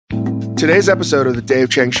Today's episode of the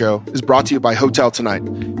Dave Chang Show is brought to you by Hotel Tonight.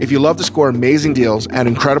 If you love to score amazing deals at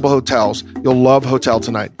incredible hotels, you'll love Hotel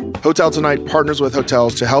Tonight. Hotel Tonight partners with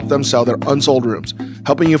hotels to help them sell their unsold rooms,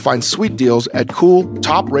 helping you find sweet deals at cool,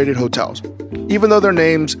 top-rated hotels. Even though their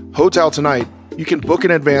name's Hotel Tonight, you can book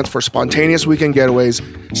in advance for spontaneous weekend getaways,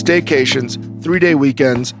 staycations, 3-day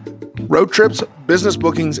weekends, road trips, business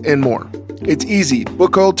bookings, and more. It's easy.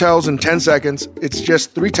 Book hotels in 10 seconds. It's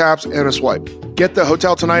just 3 taps and a swipe. Get the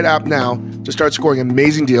Hotel Tonight app now to start scoring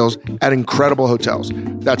amazing deals at incredible hotels.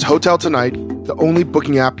 That's Hotel Tonight, the only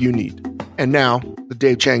booking app you need. And now, the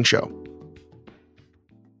Dave Chang Show.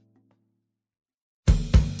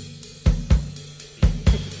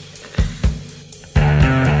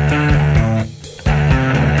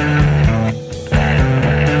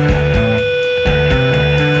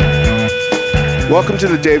 Welcome to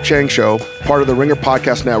the Dave Chang Show, part of the Ringer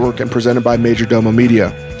Podcast Network and presented by Major Domo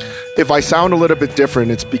Media. If I sound a little bit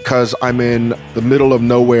different, it's because I'm in the middle of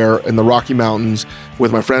nowhere in the Rocky Mountains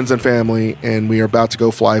with my friends and family, and we are about to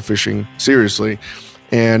go fly fishing, seriously.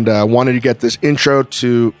 And I wanted to get this intro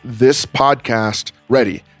to this podcast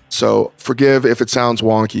ready. So forgive if it sounds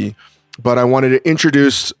wonky, but I wanted to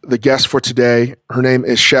introduce the guest for today. Her name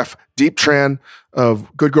is Chef Diep Tran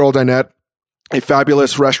of Good Girl Dinette, a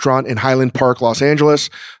fabulous restaurant in Highland Park, Los Angeles,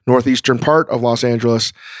 northeastern part of Los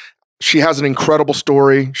Angeles. She has an incredible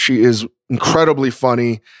story. She is incredibly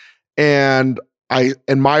funny, and I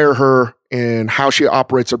admire her in how she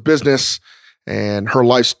operates her business and her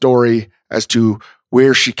life story as to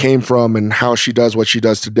where she came from and how she does what she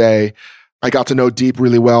does today. I got to know Diep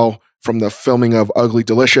really well from the filming of Ugly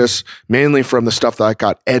Delicious, mainly from the stuff that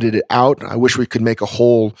got edited out. I wish we could make a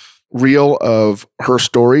whole reel of her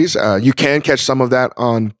stories. You can catch some of that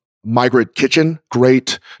on Migrant Kitchen,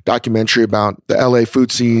 great documentary about the LA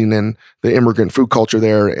food scene and the immigrant food culture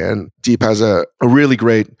there. And Diep has a really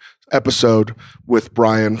great episode with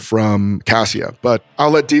Brian from Cassia. But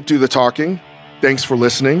I'll let Diep do the talking. Thanks for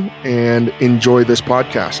listening and enjoy this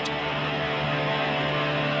podcast.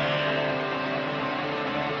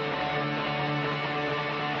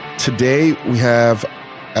 Today we have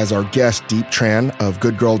as our guest, Diep Tran of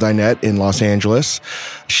Good Girl Dinette in Los Angeles.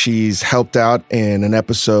 She's helped out in an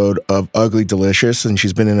episode of Ugly Delicious, and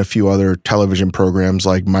she's been in a few other television programs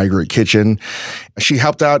like Migrant Kitchen. She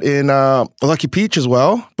helped out in Lucky Peach as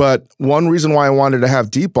well. But one reason why I wanted to have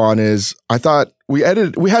Diep on is I thought we had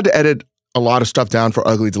to edit a lot of stuff down for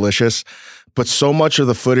Ugly Delicious. But so much of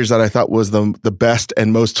the footage that I thought was the best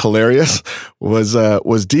and most hilarious was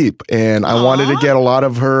Diep, and I wanted to get a lot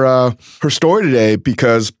of her story today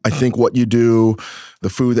because I think what you do, the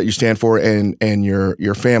food that you stand for, and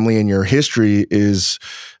your family and your history is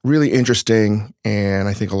really interesting, and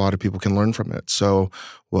I think a lot of people can learn from it. So,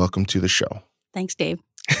 welcome to the show. Thanks, Dave.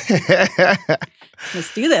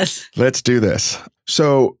 Let's do this. Let's do this.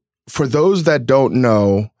 So, for those that don't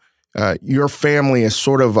know, your family is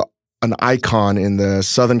sort of an icon in the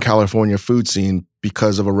Southern California food scene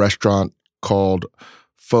because of a restaurant called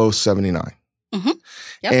Pho 79. Mm-hmm.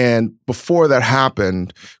 Yep. And before that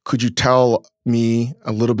happened, could you tell me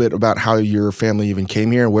a little bit about how your family even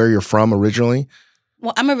came here and where you're from originally?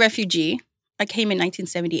 Well, I'm a refugee. I came in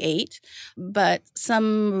 1978, but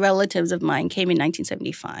some relatives of mine came in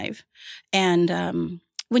 1975. And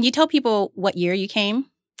when you tell people what year you came,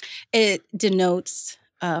 it connotes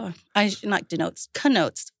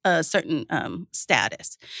a certain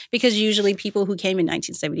status. Because usually people who came in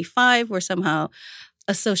 1975 were somehow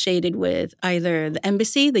associated with either the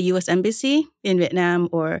embassy, the U.S. Embassy in Vietnam,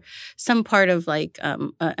 or some part of like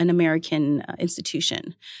an American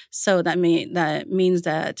institution. So that meant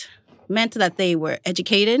that they were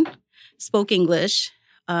educated, spoke English,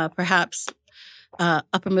 perhaps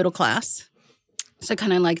upper middle class. So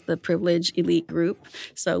kind of like the privileged elite group.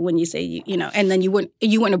 So when you say, and then you weren't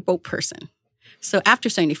a boat person. So after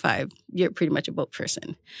 75, you're pretty much a boat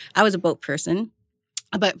person. I was a boat person,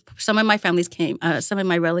 but some of my relatives came in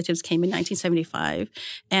 1975.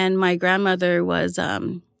 And my grandmother was,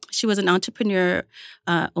 she was an entrepreneur,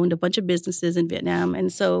 owned a bunch of businesses in Vietnam.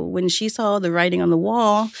 And so when she saw the writing on the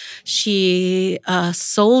wall, she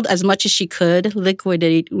sold as much as she could,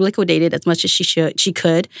 liquidated as much as she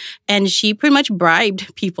could, and she pretty much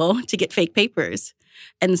bribed people to get fake papers.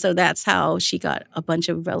 And so that's how she got a bunch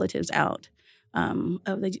of relatives out of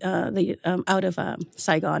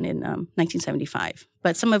Saigon in 1975.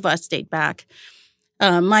 But some of us stayed back.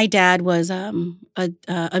 My dad was a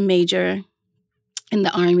major in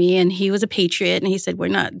the Army, and he was a patriot, and he said, we're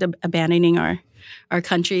not abandoning our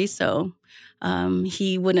country. So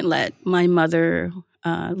he wouldn't let my mother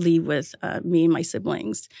leave with me and my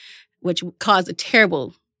siblings, which caused a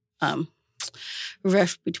terrible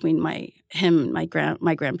rift between him and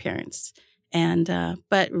my grandparents. And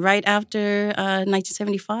but right after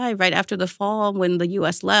 1975, right after the fall, when the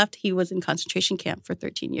U.S. left, he was in concentration camp for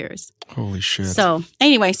 13 years. Holy shit! So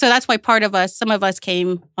anyway, so that's why some of us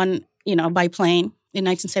came on, by plane in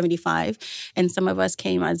 1975, and some of us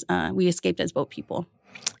came as we escaped as boat people.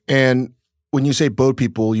 And when you say boat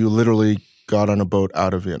people, you literally got on a boat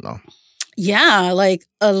out of Vietnam. Yeah, like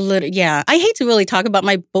a little. Yeah, I hate to really talk about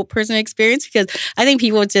my boat person experience because I think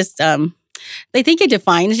people just they think it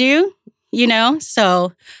defines you.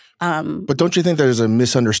 So. But don't you think there's a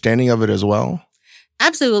misunderstanding of it as well?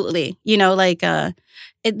 Absolutely. They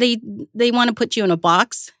want to put you in a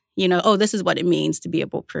box. This is what it means to be a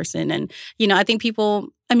boat person. And, I think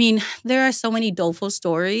there are so many doleful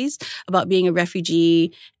stories about being a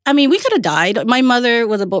refugee. We could have died. My mother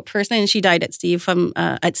was a boat person and she died at sea from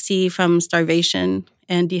starvation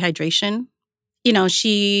and dehydration.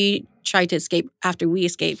 She tried to escape after we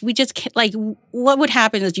escaped. We just, what would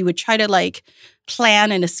happen is you would try to,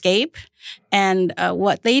 plan an escape. And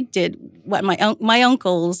what they did, what my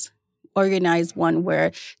uncles organized one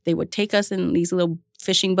where they would take us in these little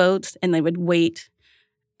fishing boats and they would wait,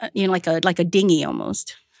 like a dinghy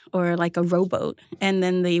almost, or like a rowboat. And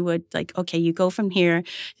then they would okay, you go from here,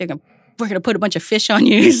 we're going to put a bunch of fish on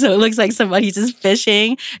you so it looks like somebody's just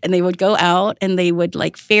fishing. And they would go out and they would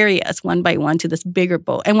ferry us one by one to this bigger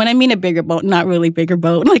boat. And when I mean a bigger boat, not really bigger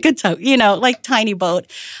boat, like tiny boat.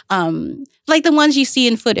 Like the ones you see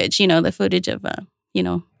in footage, the footage of,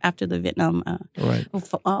 after the Vietnam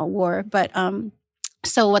War. But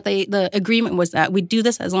so what the agreement was that we'd do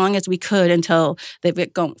this as long as we could until the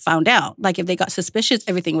Viet Cong found out. Like if they got suspicious,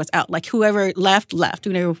 everything was out. Like whoever left.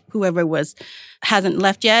 Whoever hasn't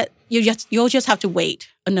left yet, you'll just have to wait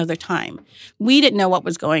another time. We didn't know what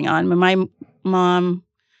was going on. But my mom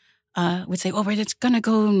would say, "Oh, we're just gonna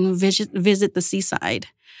go and visit the seaside."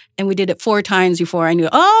 And we did it 4 times before I knew,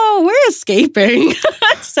 we're escaping.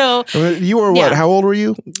 So you were what? How old were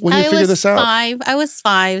you when you figured this out? I was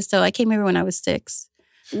 5, so I came here when I was 6.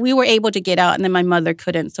 We were able to get out, and then my mother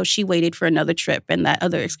couldn't, so she waited for another trip, and that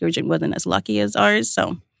other excursion wasn't as lucky as ours,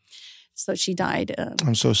 so she died.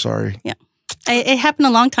 I'm so sorry. Yeah. It happened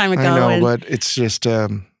a long time ago. I know, but it's just,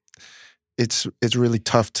 it's really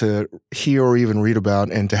tough to hear or even read about,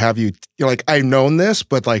 and to have you, I've known this,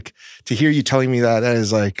 but to hear you telling me that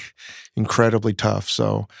is incredibly tough,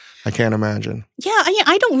 so I can't imagine. Yeah,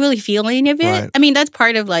 I don't really feel any of it. Right. That's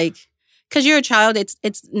part of because you're a child, it's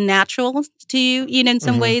natural to you. In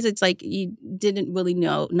some ways, it's you didn't really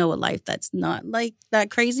know a life that's not that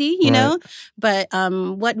crazy, know. But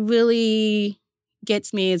what really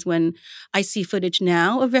gets me is when I see footage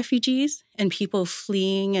now of refugees and people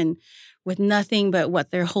fleeing and with nothing but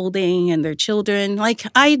what they're holding and their children. I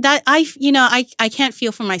can't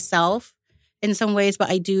feel for myself in some ways, but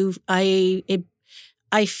I do. I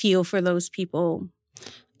feel for those people,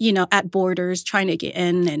 at borders trying to get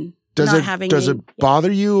in and. Does it bother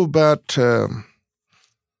you about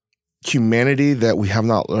humanity that we have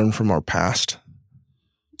not learned from our past?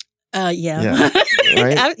 Yeah.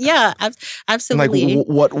 Right? Yeah, absolutely. And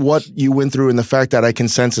what you went through, and the fact that I can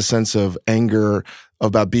sense a sense of anger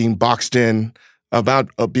about being boxed in, about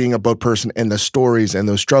being a boat person, and the stories and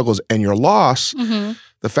those struggles and your loss. Mm-hmm.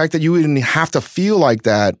 The fact that you even have to feel like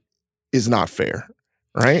that is not fair,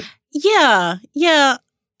 right? Yeah.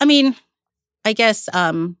 I guess.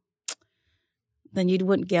 Then you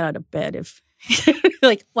wouldn't get out of bed if I'm not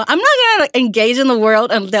going to engage in the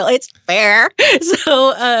world until it's fair.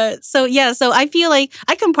 So I feel like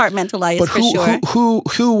I compartmentalize for sure. Who,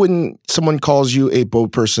 when someone calls you a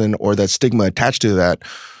boat person or that stigma attached to that,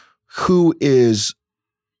 who is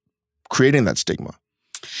creating that stigma?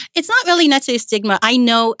 It's not really necessarily a stigma. I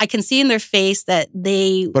know, I can see in their face that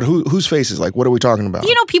they... But whose faces? What are we talking about?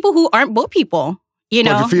 People who aren't boat people.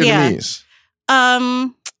 Like Vietnamese?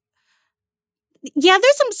 Yeah,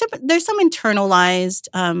 there's some internalized,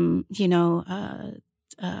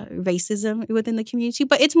 racism within the community,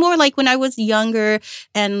 but it's more like when I was younger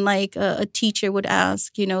and a teacher would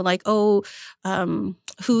ask, who's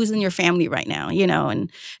in your family right now, and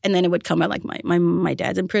then it would come out my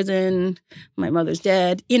dad's in prison, my mother's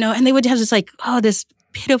dead, and they would have this this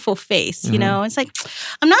pitiful face, mm-hmm. It's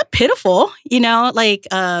I'm not pitiful,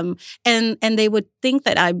 and they would think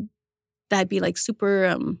that I'd be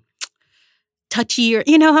super touchy or,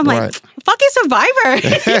 I'm fucking survivor.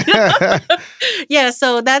 Yeah.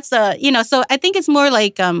 So that's, so I think it's more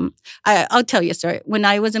I'll tell you a story. When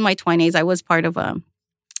I was in my 20s, I was part of a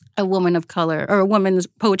woman of color or a woman's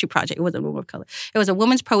poetry project. It wasn't a woman of color. It was a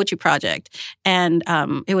woman's poetry project. And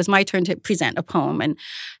it was my turn to present a poem.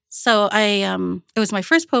 So it was my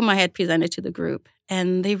first poem I had presented to the group,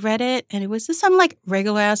 and they read it, and it was just some like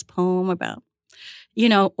regular ass poem about,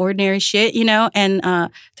 ordinary shit, and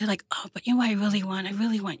they're like, oh, but you know what I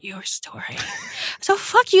really want your story. So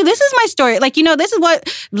fuck you, this is my story. Like, this is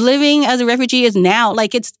what living as a refugee is now.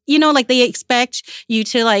 Like, it's, like they expect you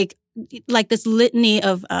to like this litany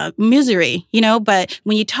of misery, but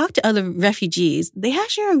when you talk to other refugees, they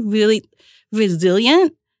actually are really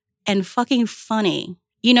resilient and fucking funny.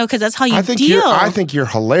 Because that's how you deal. I think you're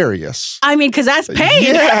hilarious. I mean, because that's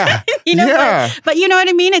pain. Yeah. But you know what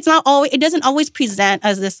I mean? It's not always, it doesn't always present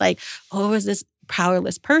as this like, oh, is this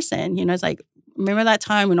powerless person? It's like, remember that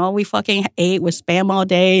time when all we fucking ate was Spam all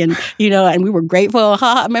day and, and we were grateful.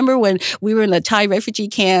 I remember when we were in the Thai refugee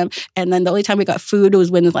camp and then the only time we got food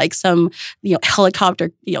was when like some,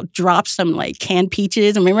 helicopter, dropped some like canned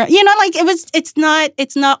peaches. Remember, like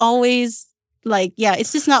it's not always like, yeah,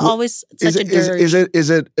 it's just not always such a dirge.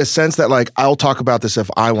 Is it a sense that like, I'll talk about this if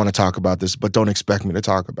I want to talk about this, but don't expect me to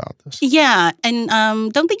talk about this? Yeah. And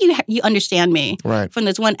don't think you understand me from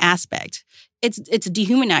this one aspect. It's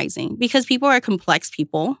dehumanizing because people are complex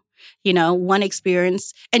people, one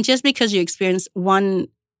experience. And just because you experience one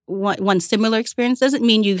similar experience doesn't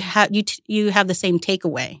mean you have the same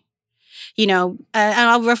takeaway. And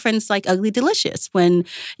I'll reference like Ugly Delicious when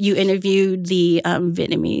you interviewed the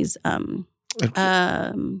Vietnamese in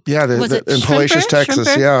Palacious, Texas.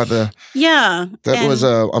 Shrimper? That was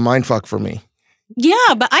a mindfuck for me.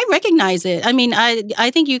 Yeah, but I recognize it. I mean,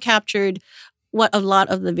 I think you captured what a lot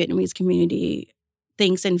of the Vietnamese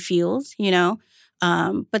thinks and feels,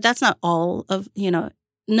 but that's not all of,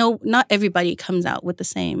 not everybody comes out with the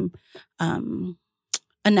same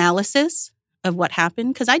analysis of what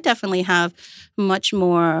happened. Because I definitely have much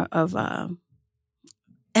more of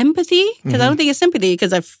empathy, because I don't think it's sympathy,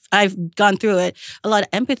 because I've gone through it, a lot of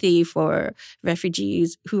empathy for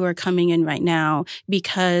refugees who are coming in right now,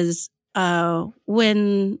 because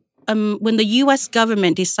when the U.S.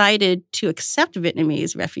 government decided to accept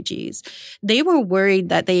Vietnamese refugees, they were worried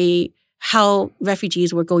that how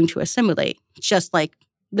refugees were going to assimilate, just like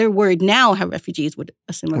they're worried now how refugees would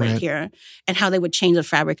assimilate here and how they would change the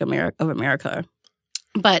fabric of America.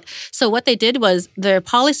 But so what they did was their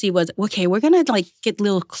policy was, okay, we're going to like get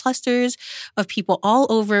little clusters of people all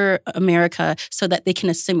over America so that they can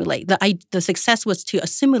assimilate. The success was to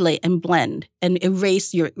assimilate and blend and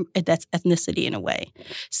erase your ethnicity in a way.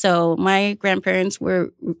 So my grandparents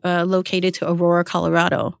were located to Aurora,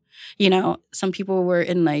 Colorado. Some people were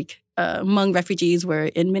in like Hmong refugees were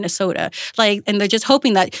in Minnesota, like, and they're just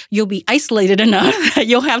hoping that you'll be isolated enough that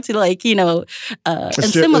you'll have to like,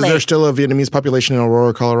 assimilate. Is there still a Vietnamese population in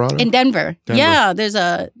Aurora, Colorado? In Denver. Yeah, there's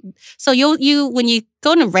so you when you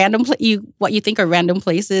go to random, what you think are random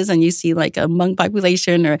places and you see like a Hmong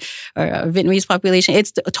population or a Vietnamese population,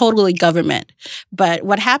 it's totally government. But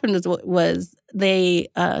what happened was they,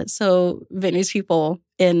 so Vietnamese people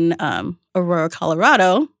in Aurora,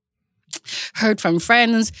 Colorado, heard from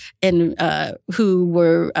friends who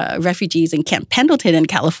were refugees in Camp Pendleton in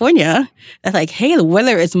California. That's like, hey, the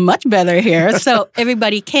weather is much better here. So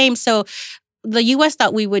everybody came. So the U.S.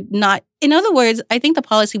 thought we would not. In other words, I think the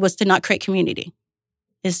policy was to not create community.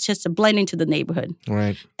 It's just to blend into the neighborhood.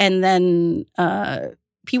 Right. And then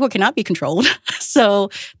people cannot be controlled. So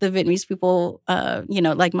the Vietnamese people,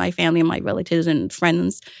 like my family and my relatives and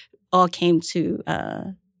friends all came to,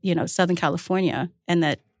 Southern California, and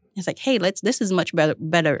that it's like, hey, this is much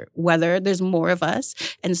better weather. There's more of us.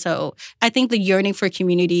 And so I think the yearning for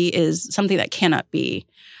community is something that cannot be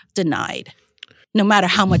denied, no matter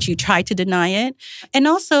how much you try to deny it. And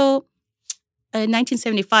also, in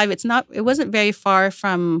 1975, it wasn't very far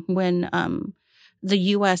from when the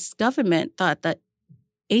U.S. government thought that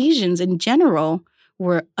Asians in general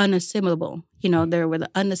were unassimilable. There were the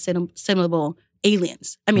unassimilable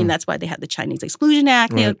aliens. I mean, that's why they had the Chinese Exclusion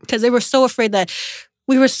Act, because they were so afraid that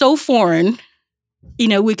we were so foreign,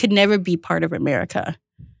 we could never be part of America.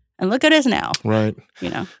 And look at us now. Right.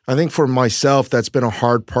 I think for myself, that's been a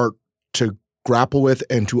hard part to grapple with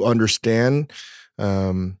and to understand.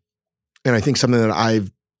 And I think something that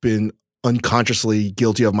I've been unconsciously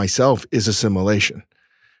guilty of myself is assimilation.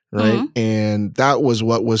 Right. Mm-hmm. And that was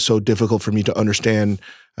what was so difficult for me to understand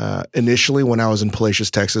initially when I was in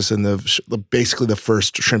Palacious, Texas, and basically the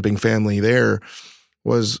first shrimping family there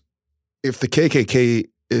was, if the KKK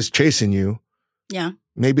is chasing you,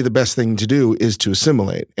 maybe the best thing to do is to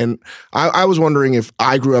assimilate. And I was wondering if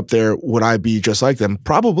I grew up there, would I be just like them?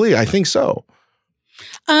 Probably. I think so.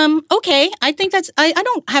 Okay. I think I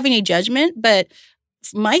don't have any judgment, but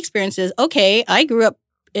my experience is, okay, I grew up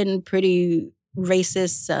in pretty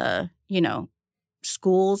racist,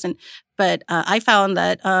 schools. But I found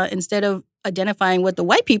that instead of identifying with the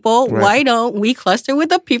white people, Right. why don't we cluster with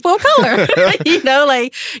the people of color?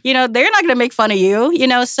 They're not going to make fun of you,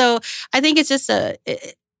 So I think it's just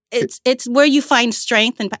it's where you find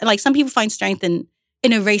strength, and like some people find strength in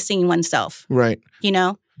erasing oneself, Right.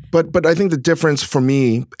 But I think the difference for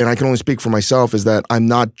me, and I can only speak for myself, is that I'm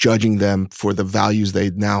not judging them for the values they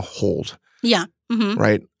now hold. Yeah. Mm-hmm.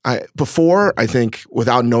 Right. Before, I think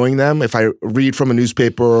without knowing them, if I read from a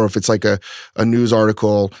newspaper or if it's like a news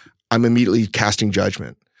article, I'm immediately casting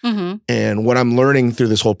judgment. Mm-hmm. And what I'm learning through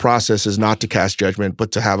this whole process is not to cast judgment,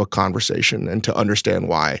 but to have a conversation and to understand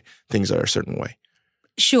why things are a certain way.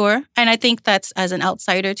 Sure. And I think that's, as an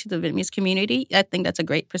outsider to the Vietnamese community, I think that's a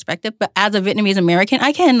great perspective. But as a Vietnamese American,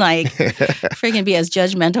 I can freaking be as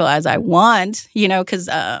judgmental as I want, because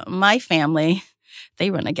my family,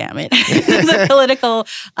 they run a gamut. The political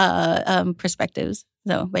perspectives.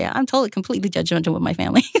 So, but yeah, I'm completely judgmental with my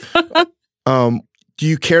family. Do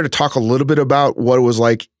you care to talk a little bit about what it was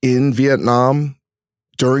like in Vietnam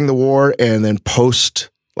during the war and then post,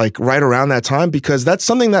 like right around that time? Because that's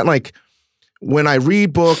something that when I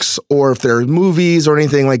read books or if there are movies or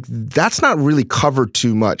anything, that's not really covered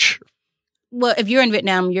too much. Well, if you're in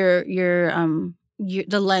Vietnam,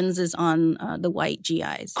 the lens is on the white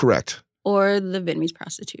GIs. Correct. Or the Vietnamese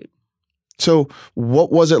prostitute. So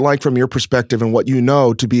what was it like from your perspective and what you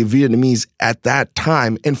know to be a Vietnamese at that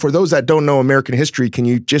time? And for those that don't know American history, can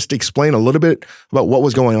you just explain a little bit about what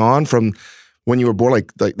was going on from when you were born,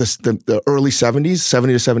 the early 70s,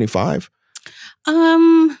 70 to 75?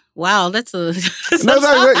 Wow, that's yeah,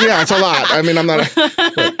 it's a lot. I mean, I'm not.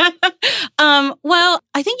 Well,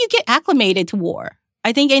 I think you get acclimated to war.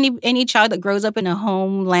 I think any child that grows up in a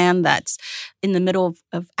homeland that's in the middle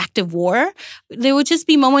of active war, there would just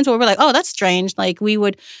be moments where we're like, oh, that's strange.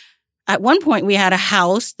 At one point, we had a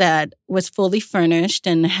house that was fully furnished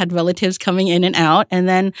and had relatives coming in and out. And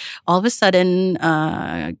then all of a sudden,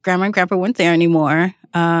 grandma and grandpa weren't there anymore.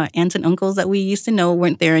 Aunts and uncles that we used to know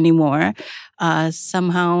weren't there anymore.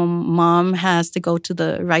 Somehow, mom has to go to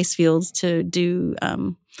the rice fields to do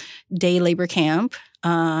day labor camp.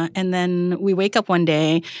 And then we wake up one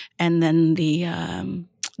day and then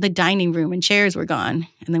the dining room and chairs were gone.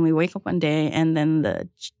 And then we wake up one day and then the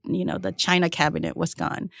china cabinet was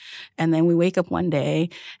gone. And then we wake up one day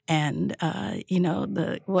and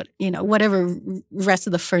whatever rest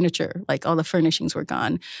of the furniture, like all the furnishings were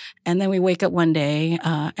gone. And then we wake up one day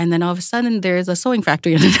and then all of a sudden there's a sewing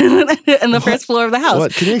factory in the first floor of the house.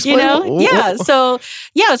 What? Can you explain? Yeah. So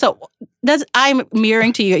I'm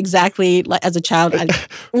mirroring to you exactly like as a child.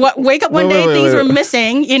 Wake up one day, things were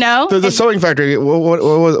missing, The sewing factory,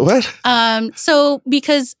 what? So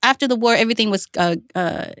because after the war, everything was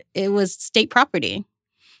it was state property,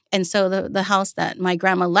 and so the house that my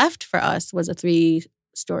grandma left for us was a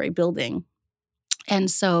 3-story building,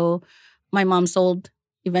 and so my mom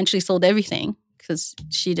eventually sold everything because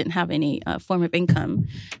she didn't have any form of income,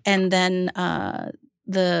 and then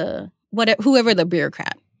whoever the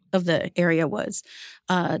bureaucrat of the area was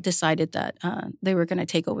decided that they were going to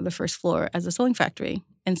take over the first floor as a sewing factory,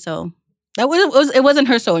 and so. It wasn't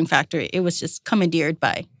her sewing factory. It was just commandeered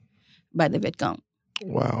by the Viet Cong.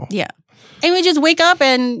 Wow. Yeah. And we just wake up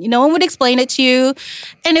and no one would explain it to you.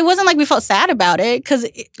 And it wasn't like we felt sad about it because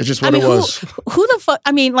it's just what it was. Who the fuck?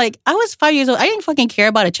 I mean, I was 5 years old. I didn't fucking care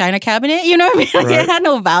about a china cabinet. You know what I mean? Right. It had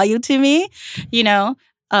no value to me. You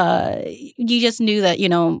just knew that,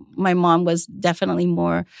 my mom was definitely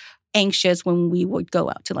more anxious when we would go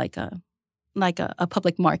out to a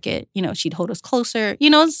public market, she'd hold us closer,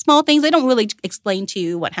 small things. They don't really explain to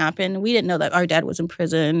you what happened. We didn't know that our dad was in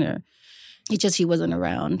prison or he wasn't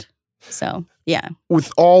around. So, yeah.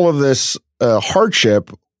 With all of this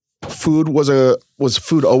hardship, food was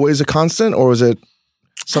food always a constant or was it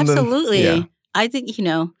something? Absolutely. Yeah. I think, I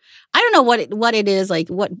don't know what it is,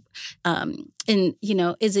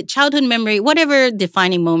 is it childhood memory, whatever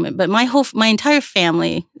defining moment, but my entire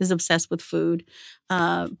family is obsessed with food.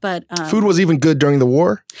 But food was even good during the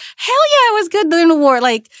war? Hell yeah, it was good during the war.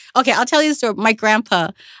 Okay, I'll tell you the story. My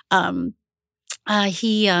grandpa,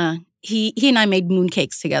 he and I made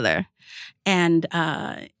mooncakes together. And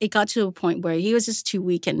it got to a point where he was just too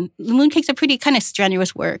weak. And mooncakes are pretty kind of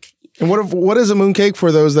strenuous work. And what is a mooncake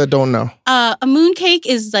for those that don't know? A mooncake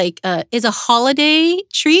is is a holiday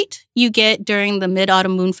treat you get during the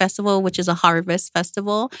Mid-Autumn Moon Festival, which is a harvest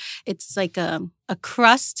festival. It's like a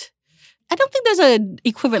crust. I don't think there's an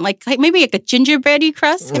equivalent, maybe like a gingerbready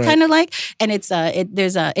crust, right. Kind of like. And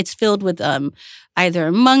it's filled with either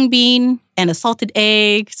a mung bean and a salted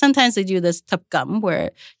egg. Sometimes they do this tup gum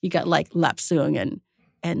where you got lap suong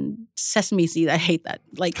and sesame seeds. I hate that.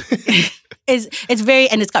 Like, it's very,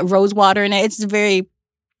 and it's got rose water in it. It's a very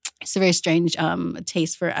strange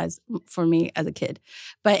taste for me as a kid.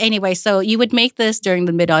 But anyway, so you would make this during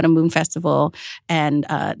the Mid-Autumn Moon Festival, and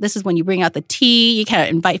this is when you bring out the tea. You kind of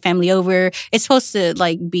invite family over. It's supposed to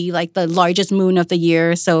be the largest moon of the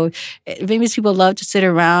year. So Vietnamese people love to sit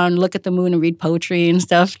around, look at the moon, and read poetry and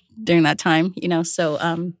stuff during that time.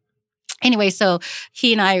 So. Anyway, so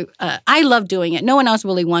he and I love doing it. No one else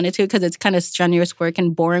really wanted to because it's kind of strenuous work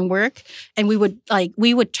and boring work. And we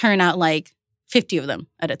would turn out 50 of them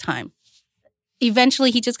at a time.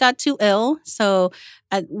 Eventually, he just got too ill. So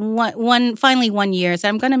finally one year, I said,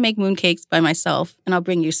 I'm going to make mooncakes by myself and I'll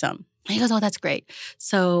bring you some. And he goes, oh, that's great.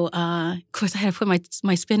 So, of course, I had to put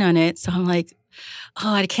my spin on it. So I'm like,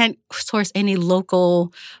 oh, I can't source any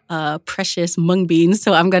local precious mung beans.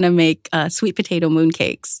 So I'm going to make sweet potato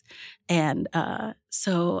mooncakes. And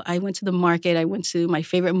so I went to the market. I went to my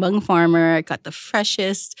favorite Hmong farmer. I got the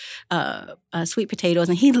freshest sweet potatoes,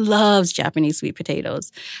 and he loves Japanese sweet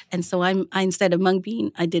potatoes. And so I instead of mung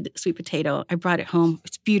bean, I did sweet potato. I brought it home.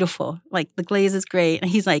 It's beautiful. The glaze is great.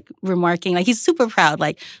 And he's remarking, he's super proud.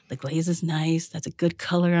 The glaze is nice. That's a good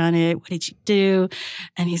color on it. What did you do?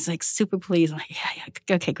 And he's super pleased. I'm like,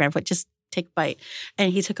 yeah, okay, Grandpa, just take a bite.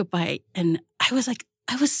 And he took a bite, and I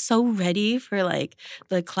was so ready for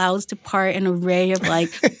the clouds to part, an array of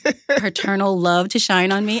paternal love to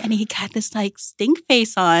shine on me. And he got this stink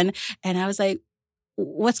face on. And I was like,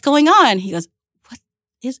 what's going on? He goes, what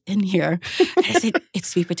is in here? And I said, it's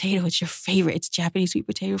sweet potato. It's your favorite. It's Japanese sweet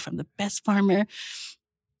potato from the best farmer.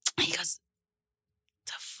 And he goes,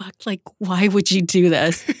 the fuck? Why would you do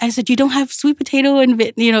this? I said, you don't have sweet potato in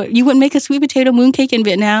Vietnam. You wouldn't make a sweet potato mooncake in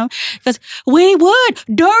Vietnam. He goes, we would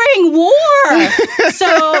during war. So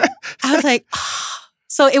I was like, oh.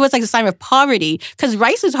 So it was a sign of poverty because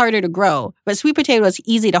rice is harder to grow, but sweet potato is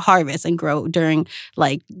easy to harvest and grow during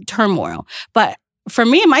turmoil. But for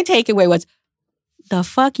me, my takeaway was, the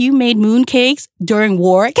fuck, you made mooncakes during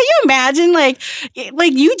war? Can you imagine?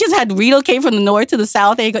 You just had to relocate from the north to the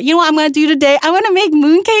south, and you go, you know what I'm going to do today? I want to make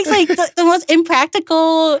mooncakes, the most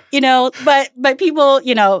impractical, But people,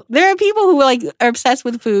 there are people who are obsessed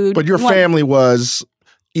with food. But your family was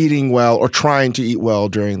eating well or trying to eat well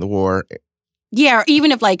during the war. Yeah, or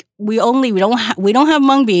even if we don't have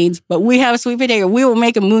mung beans, but we have sweet potato, we will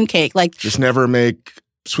make a mooncake. Just never make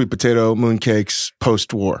sweet potato mooncakes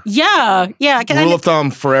post-war. Yeah. Rule of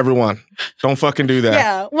thumb for everyone. Don't fucking do that.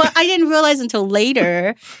 Yeah. Well, I didn't realize until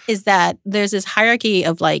later is that there's this hierarchy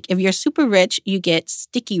of if you're super rich, you get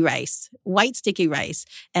sticky rice, white sticky rice.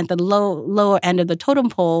 And the lower end of the totem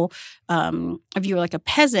pole, if you were a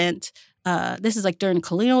peasant, this is during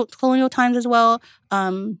colonial times as well,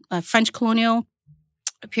 French colonial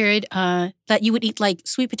period, that you would eat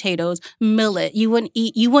sweet potatoes, millet. You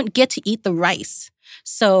wouldn't get to eat the rice.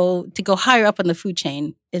 So to go higher up on the food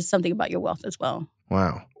chain is something about your wealth as well.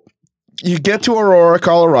 Wow. You get to Aurora,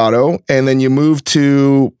 Colorado, and then you move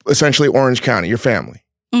to essentially Orange County, your family.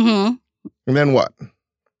 Mm-hmm. And then what?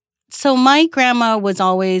 So my grandma was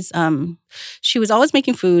always, she was always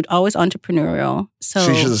making food, always entrepreneurial. So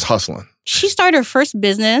she's just hustling. She started her first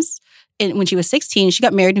business when she was 16. She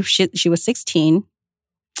got married when she was 16.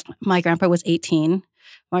 My grandpa was 18.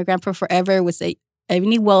 My grandpa forever would say,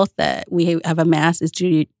 any wealth that we have amassed is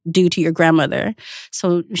due to your grandmother.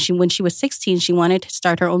 So when she was 16, she wanted to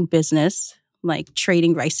start her own business,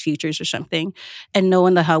 trading rice futures or something. And no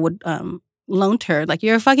one the hell would loan her.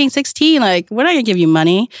 You're fucking 16. We're not going to give you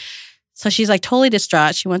money. So she's totally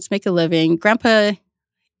distraught. She wants to make a living. Grandpa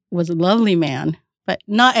was a lovely man, but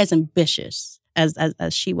not as ambitious as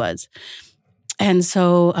she was. And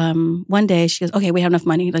so one day she goes, okay, we have enough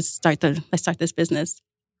money. Let's start this business.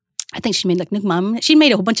 I think she made Nuc Mum. She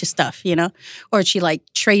made a whole bunch of stuff, or she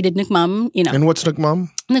traded Nuc Mum, And what's Nuc Mum?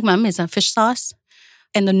 Nuc Mum is a fish sauce.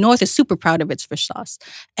 And the North is super proud of its fish sauce.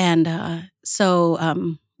 And so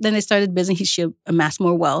then they started business. She amassed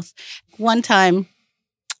more wealth. One time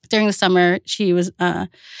during the summer, she was, it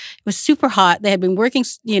was super hot. They had been working,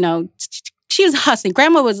 she was hustling.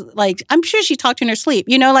 Grandma was I'm sure she talked in her sleep,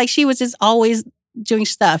 she was just always doing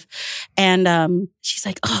stuff. And she's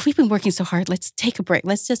like, oh, we've been working so hard. Let's take a break.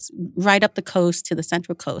 Let's just ride up the coast to the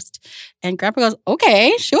Central Coast. And Grandpa goes,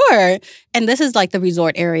 okay, sure. And this is the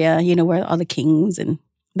resort area, where all the kings and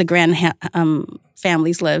the grand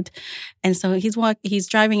families lived. And so he's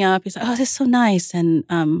driving up. He's like, oh, this is so nice. And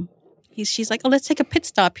she's like, oh, let's take a pit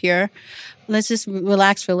stop here. Let's just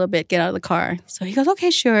relax for a little bit, get out of the car. So he goes,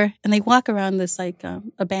 okay, sure. And they walk around this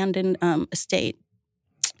abandoned estate.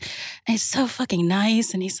 And it's so fucking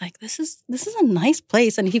nice. And he's like, this is a nice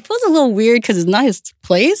place. And he feels a little weird because it's not his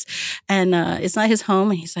place. And it's not his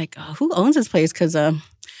home. And he's like, oh, who owns this place? Because,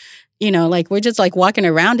 like we're just like walking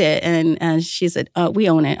around it. And she said, we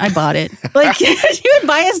own it. I bought it. Like she would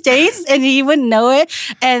buy us dates and he wouldn't know it.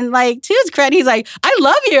 And like to his credit, he's like, I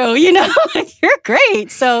love you, like you're great.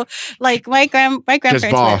 So like my grandparents.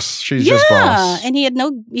 Just boss. She's just boss. And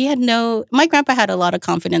my grandpa had a lot of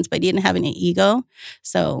confidence, but he didn't have any ego.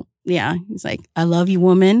 So yeah, he's like, I love you,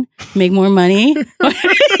 woman. Make more money.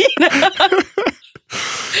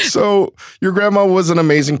 So your grandma was an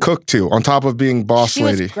amazing cook too, on top of being boss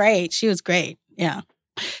lady. She was great. Yeah.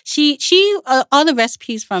 She all the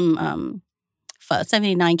recipes from Pho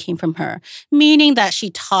 79 came from her, meaning that she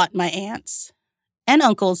taught my aunts and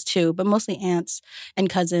uncles too, but mostly aunts and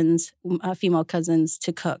cousins, female cousins,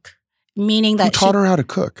 to cook. Meaning that Who taught her how to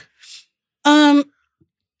cook?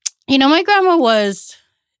 My grandma was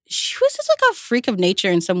just like a freak of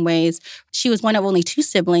nature in some ways. She was one of only 2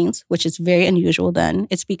 siblings, which is very unusual then.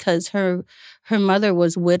 It's because her mother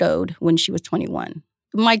was widowed when she was 21.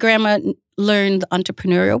 My grandma learned the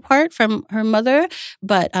entrepreneurial part from her mother,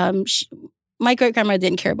 but my great-grandma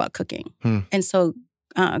didn't care about cooking. And so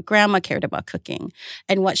grandma cared about cooking.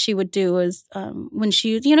 And what she would do is when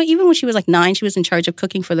she, even when she was like 9, she was in charge of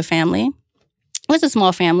cooking for the family. It was a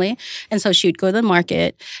small family. And so she would go to the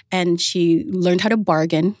market and she learned how to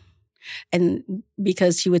bargain. And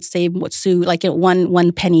because she would save like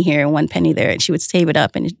one penny here and 1 penny there, and she would save it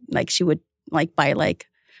up and like she would like buy like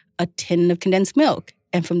a tin of condensed milk.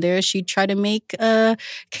 And from there she'd try to make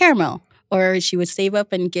caramel. Or she would save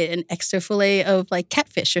up and get an extra fillet of like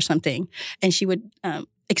catfish or something. And she would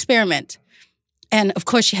experiment. And of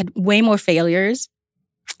course she had way more failures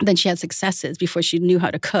than she had successes before she knew how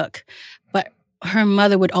to cook. But her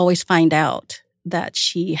mother would always find out that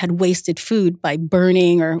she had wasted food by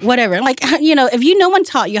burning or whatever. Like, if no one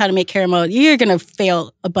taught you how to make caramel, you're going to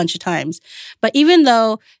fail a bunch of times. But even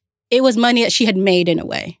though it was money that she had made in a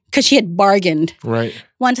way, because she had bargained. Right.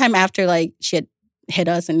 One time after, like, she had hit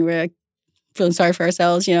us and we were feeling sorry for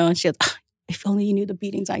ourselves, and she said, if only you knew the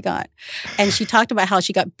beatings I got. And she talked about how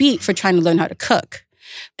she got beat for trying to learn how to cook.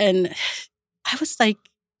 And I was like,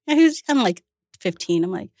 I'm like 15.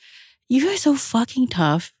 I'm like, you are so fucking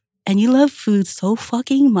tough and you love food so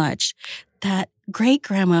fucking much that great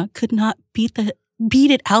grandma could not beat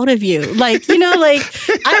it out of you. Like, you know what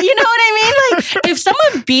I mean? Like, if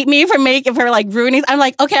someone beat me for like ruining, I'm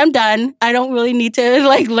like, okay, I'm done. I don't really need to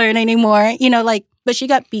like learn anymore. But she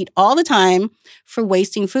got beat all the time for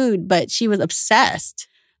wasting food, but she was obsessed.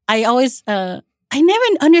 I always, I never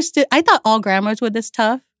understood. I thought all grandmas were this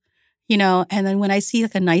tough. And then when I see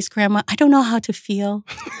like a nice grandma, I don't know how to feel.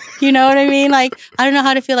 You know what I mean? Like, I don't know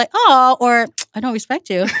how to feel like, oh, or I don't respect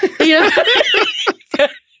you.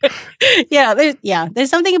 There's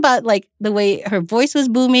something about like the way her voice was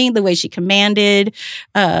booming, the way she commanded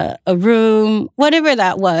a room, whatever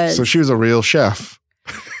that was. So she was a real chef.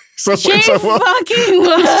 She fucking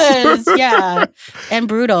was, yeah. And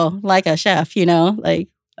brutal, like a chef, like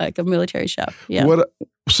a military chef. Yeah.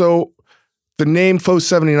 So the name Pho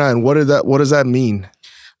 79, what does that mean?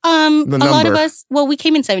 A lot of us, we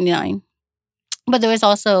came in 79, but there was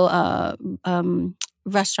also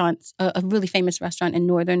restaurants, a really famous restaurant in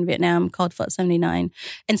northern Vietnam called Pho 79.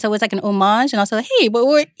 And so it was like an homage and also like, hey, but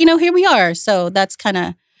we're, here we are. So that's kind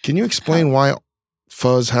of. Can you explain why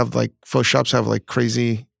pho shops have like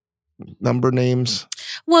crazy number names?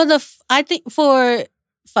 Well, I think for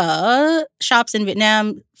pho shops in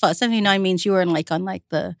Vietnam, Pho 79 means you were on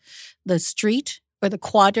the street or the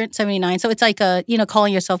quadrant 79. So it's like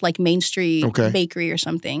calling yourself like Main Street Bakery or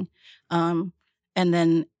something. And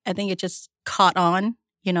then I think it just caught on.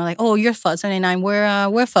 Like, oh, you're Pho 79.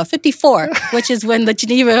 We're Pho 54, which is when the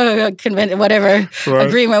Geneva Convention, whatever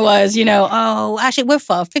agreement was. Oh, actually, we're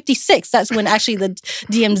Pho 56. That's when actually the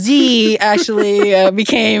DMZ actually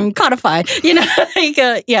became codified.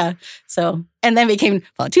 Yeah. So, and then became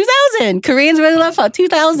Pho 2000. Koreans really love Pho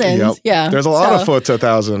 2000. Yep. Yeah. There's a lot of Pho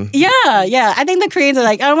 2000. Yeah. I think the Koreans are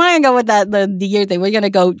like, I don't want to go with that the year thing. We're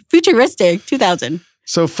gonna go futuristic 2000.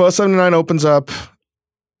 So Pho 79 opens up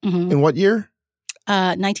in what year?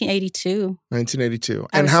 1982. 1982.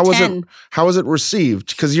 And how was it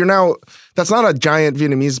received? Because that's not a giant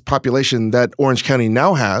Vietnamese population that Orange County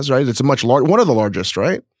now has, right? It's a much one of the largest,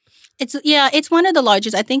 right? It's one of the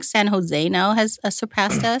largest. I think San Jose now has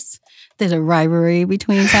surpassed us. There's a rivalry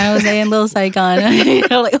between San Jose and Little Saigon.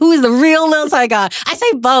 Like, who is the real Little Saigon? I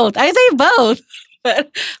say both.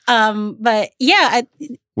 But yeah.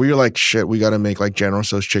 Were you like, shit, we got to make like General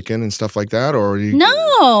Tso's chicken and stuff like that? Or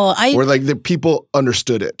No. Or like the people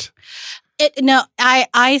understood it?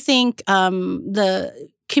 I think the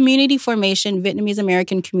community formation, Vietnamese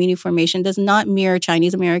American community formation, does not mirror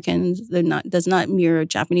Chinese Americans. Does not mirror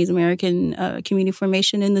Japanese American community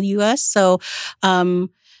formation in the U.S. So,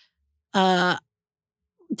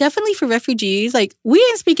 definitely for refugees, like we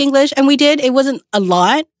didn't speak English, and we did. It wasn't a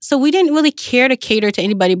lot, so we didn't really care to cater to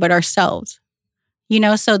anybody but ourselves.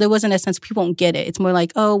 So there wasn't a sense people don't get it. It's more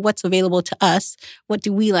like, oh, what's available to us? What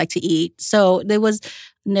do we like to eat? So there was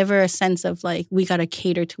never a sense of like, we got to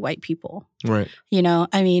cater to white people. Right.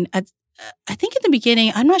 I mean, I think in the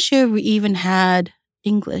beginning, I'm not sure we even had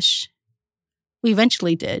English. We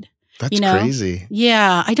eventually did. That's crazy.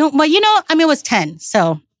 Yeah. I was 10,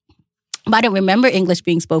 so... But I don't remember English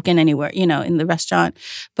being spoken anywhere, in the restaurant.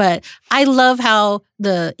 But I love how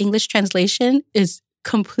the English translation is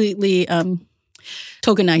completely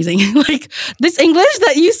tokenizing. Like, this English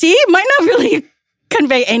that you see might not really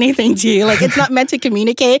convey anything to you. Like, it's not meant to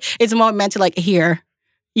communicate. It's more meant to, like, hear,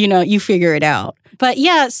 you figure it out. But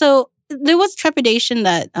yeah, so there was trepidation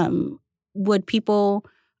that would people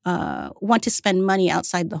want to spend money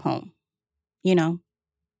outside the home,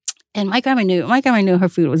 And my grandma knew her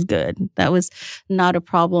food was good. That was not a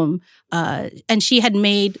problem. And she had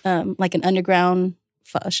made like an underground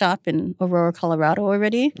pho shop in Aurora, Colorado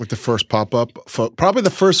already. With the first pop-up, probably the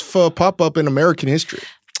first pho pop-up in American history.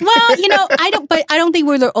 Well, I don't think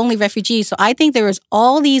we're the only refugees. So I think there was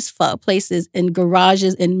all these pho places in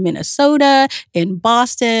garages in Minnesota, in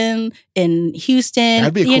Boston, in Houston.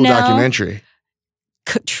 That'd be a cool documentary.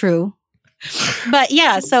 True. But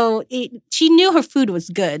yeah, so she knew her food was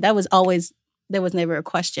good. There was never a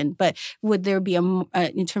question. But would there be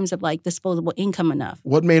in terms of like disposable income enough?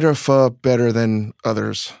 What made her pho better than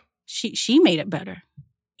others? She made it better.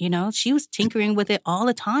 She was tinkering with it all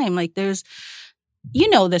the time. Like there's,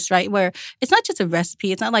 this, right? Where it's not just a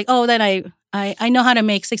recipe. It's not like, oh, then I know how to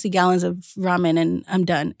make 60 gallons of ramen and I'm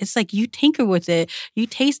done. It's like you tinker with it, you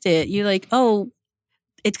taste it, you're like, oh,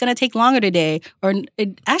 it's going to take longer today. Or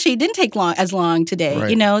it didn't take as long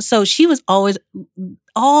today, right. So she was always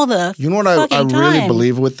all the what I really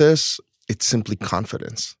believe with this? It's simply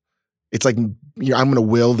confidence. It's like, I'm going to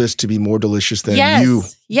will this to be more delicious than you.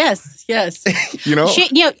 Yes. You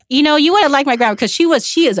would have liked my grandma because she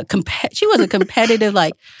was a competitive,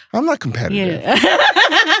 like. I'm not competitive. Yeah.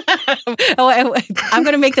 I'm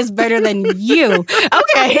going to make this better than you.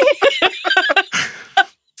 Okay.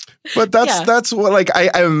 But that's what, like,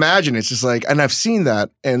 I imagine it's just like, and I've seen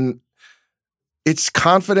that, and it's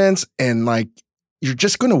confidence, and like, you're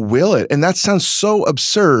just going to will it. And that sounds so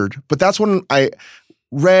absurd, but that's when I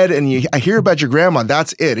read and I hear about your grandma.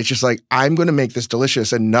 That's it. It's just like, I'm going to make this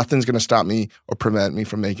delicious, and nothing's going to stop me or prevent me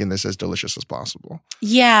from making this as delicious as possible.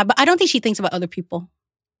 Yeah, but I don't think she thinks about other people.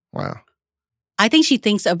 Wow. I think she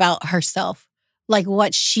thinks about herself. Like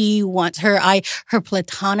what she wants, her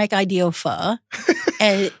platonic ideal of pho,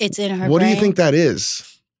 and it's in her What brain. do you think that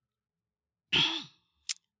is?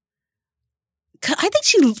 I think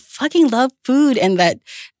she fucking loved food, and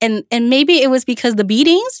maybe it was because the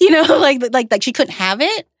beatings, like she couldn't have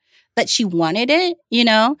it, that she wanted it,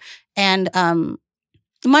 And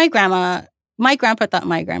my grandpa thought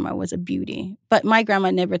my grandma was a beauty, but my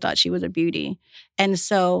grandma never thought she was a beauty, and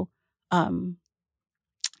so.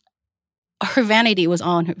 Her vanity was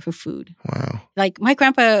all in her food. Wow. Like, my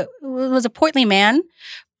grandpa was a portly man,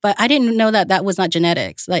 but I didn't know that was not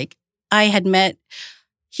genetics. Like, he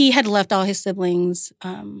had left all his siblings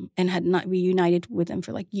and had not reunited with them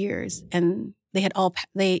for like years. And they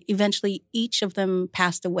eventually, each of them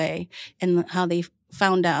passed away. And how they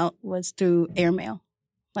found out was through airmail.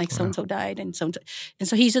 Like, wow. So-and-so died and so-and-so. And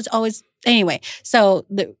so he's just always, anyway, so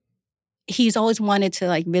he's always wanted to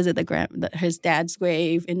like visit his dad's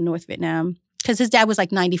grave in North Vietnam because his dad was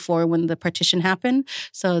like 94 when the partition happened.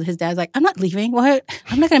 So his dad's like, I'm not leaving. What?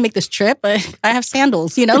 I'm not going to make this trip. I have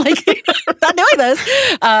sandals, like not doing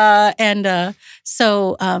this.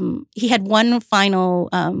 So he had one final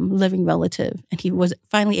living relative, and he was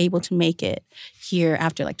finally able to make it here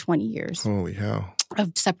after like 20 years. Holy hell.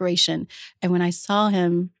 Of separation. And when I saw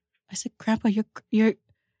him, I said, Grandpa,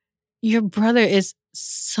 your brother is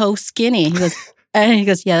so skinny. He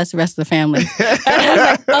goes, yeah, that's the rest of the family. And I was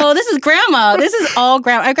like, oh, this is grandma. This is all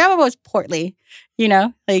grandma. My grandma was portly,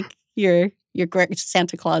 like your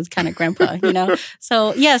Santa Claus kind of grandpa,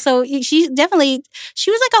 So yeah, so she was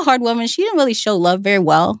like a hard woman. She didn't really show love very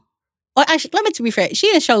well. Well, actually, let me be fair. She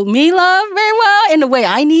didn't show me love very well in the way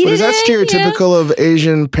I needed it. Is that stereotypical of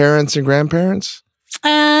Asian parents and grandparents?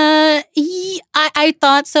 I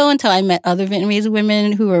thought so until I met other Vietnamese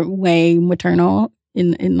women who were way maternal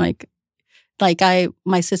in like Like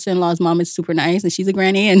my sister-in-law's mom is super nice and she's a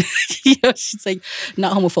granny and she's like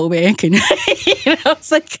not homophobic and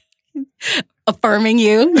it's like affirming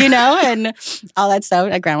you, and all that stuff.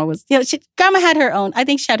 And grandma was, grandma had her own, I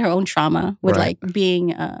think she had her own trauma with like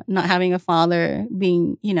being, not having a father,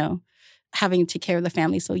 being, having to take care of the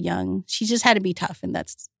family so young. She just had to be tough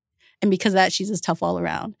and because of that, she's just tough all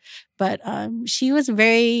around. But she was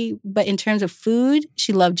but in terms of food,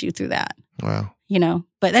 she loved you through that. Wow.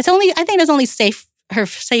 But I think that's only her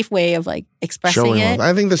safe way of like expressing Showing it. love.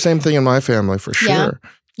 I think the same thing in my family for sure. Yeah.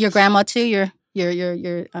 Your grandma too,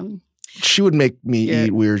 your she would make me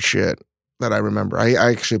eat weird shit that I remember. I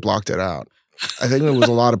actually blocked it out. I think it was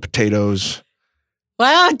a lot of potatoes.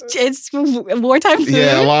 Wow, it's wartime food.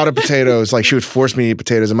 Yeah, a lot of potatoes. Like she would force me to eat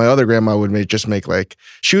potatoes, and my other grandma would make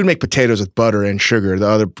she would make potatoes with butter and sugar. The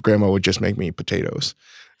other grandma would just make me eat potatoes.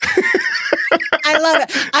 I love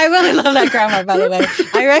it. I really love that grandma, by the way.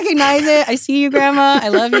 I recognize it. I see you, grandma. I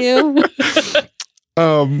love you.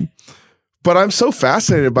 But I'm so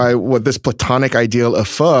fascinated by what this platonic ideal of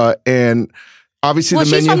pho, and obviously the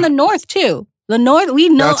menu. She's from the north too. The north, we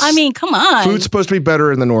know. I mean, come on. Food's supposed to be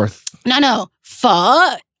better in the north. No.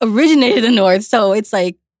 Pho originated in the north, so it's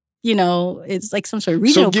like it's like some sort of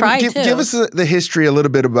regional pride too. Give us the history a little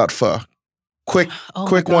bit about pho. Quick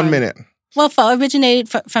 1 minute. Well, pho originated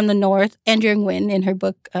from the north. Andrea Nguyen in her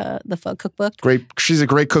book, The Pho Cookbook. Great. She's a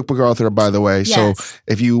great cookbook author, by the way. Yes. So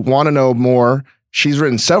if you want to know more, she's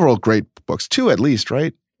written several great books, 2 at least,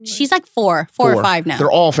 right? She's like four or five now. They're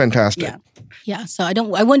all fantastic. Yeah. So I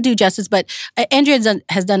wouldn't do justice, but Andrea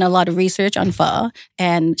has done a lot of research on pho,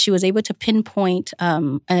 and she was able to pinpoint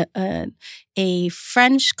a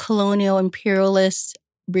French colonial imperialist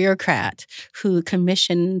bureaucrat who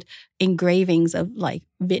commissioned engravings of like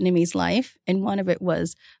Vietnamese life, and one of it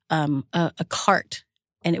was a cart,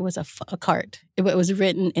 and it was a cart. It was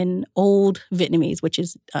written in old Vietnamese, which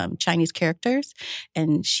is Chinese characters,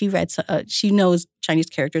 and she knows Chinese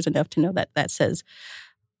characters enough to know that says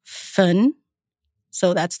 "fun."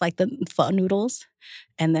 So that's like the pho noodles.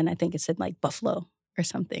 And then I think it said like buffalo or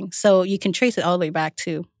something. So you can trace it all the way back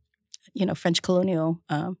to, French colonial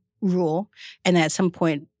rule. And at some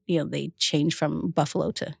point, they changed from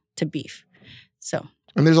buffalo to beef. So.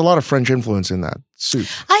 And there's a lot of French influence in that soup.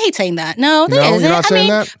 I hate saying that. No, there isn't. You're not saying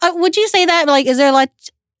that? Would you say that? Like, is there like,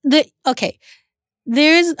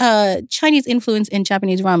 there's Chinese influence in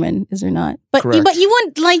Japanese ramen, is there not? But you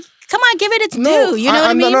wouldn't like, come on, give it its due. You know what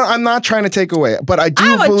I mean? No, I'm not trying to take away, but I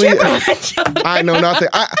do believe. I know nothing.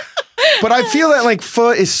 But I feel that like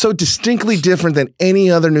pho is so distinctly different than any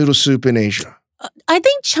other noodle soup in Asia. I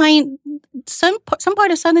think some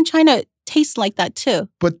part of southern China tastes like that too.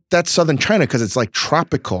 But that's southern China because it's like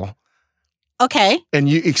tropical. Okay. And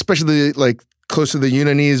you, especially like close to the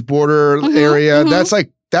Yunanese border area,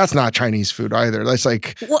 that's not Chinese food either. That's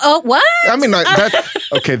like what? I mean,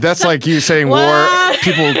 that's like you saying war.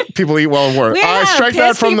 People eat well in war. Strike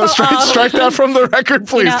that from the record,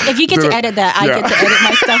 please. If you get to edit that, I get to edit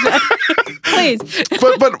my stuff. Please.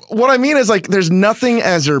 But what I mean is like there's nothing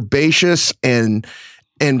as herbaceous and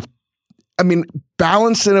I mean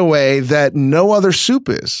balanced in a way that no other soup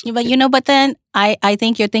is. But then I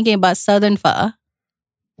think you're thinking about southern pho.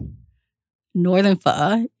 Northern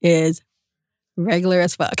pho is regular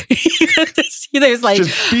as fuck. There's like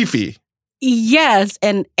just beefy. Yes,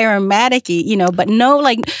 and aromatic-y, but no,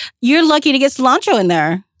 like you're lucky to get cilantro in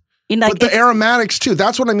there. But the aromatics too.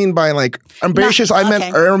 That's what I mean by like herbaceous. I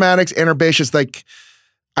meant aromatics and herbaceous. Like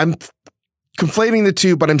I'm conflating the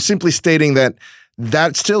two, but I'm simply stating that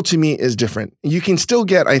still to me is different. You can still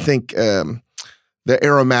get, I think, the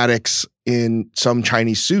aromatics in some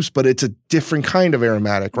Chinese soups, but it's a different kind of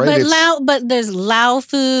aromatic, right? But there's Lao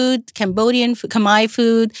food, Cambodian food, Khmer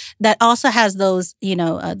food that also has those,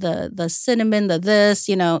 the cinnamon, the this,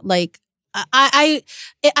 like I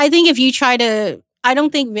think if you try to, I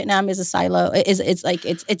don't think Vietnam is a silo. It's like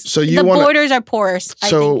it's so borders are porous.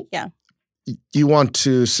 I think, yeah. You want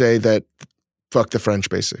to say that fuck the French,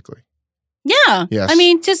 basically. Yeah. Yes. I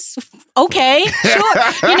mean, just okay, sure.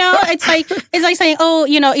 It's like saying,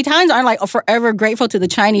 Italians aren't like forever grateful to the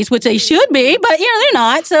Chinese, which they should be, but they're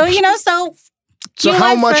not. So So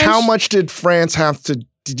how much did France have to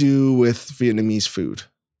do with Vietnamese food?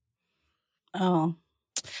 Oh.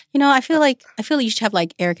 I feel like you should have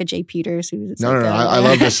like Erica J. Peters, who's no. I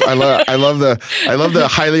love this. I love the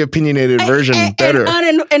highly opinionated version better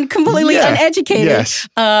and completely uneducated. Yes,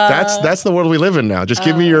 that's the world we live in now. Just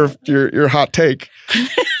give me your hot take.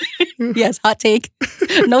 Yes, hot take,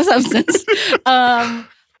 no substance.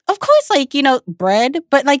 Of course, bread,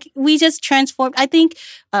 but like we just transformed. I think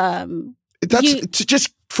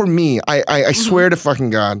just for me, I swear to fucking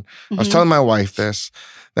God, I was telling my wife this,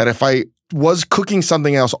 that if I was cooking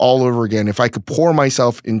something else all over again, if I could pour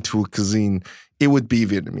myself into a cuisine, it would be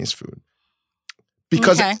Vietnamese food.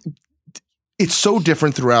 Because it's so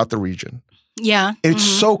different throughout the region. Yeah. It's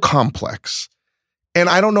so complex. And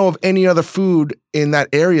I don't know of any other food in that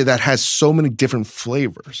area that has so many different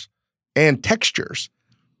flavors and textures.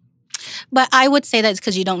 But I would say that's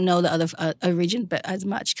because you don't know the other region but as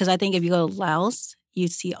much. Because I think if you go to Laos, you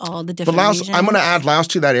see all the different regions. I'm going to add Laos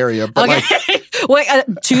to that area. But Wait,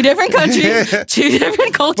 2 different countries, 2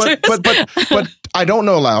 different cultures. But I don't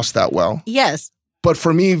know Laos that well. Yes. But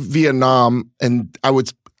for me, Vietnam, and I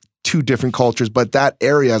would 2 different cultures, but that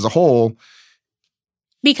area as a whole.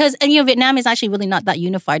 Because, and Vietnam is actually really not that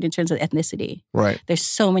unified in terms of ethnicity. Right. There's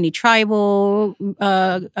so many tribal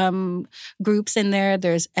groups in there.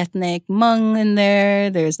 There's ethnic Hmong in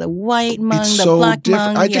there. There's the white Hmong, the black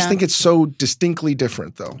Hmong. I just think it's so distinctly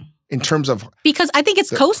different, though, in terms of... Because I think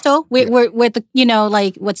it's coastal. Where the,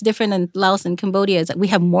 like what's different in Laos and Cambodia is that we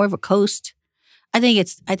have more of a coast. I think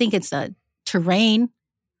it's a terrain,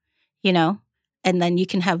 And then you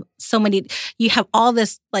can have you have all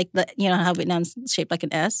this, like how Vietnam's shaped like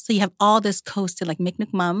an S. So you have all this coast to like Mic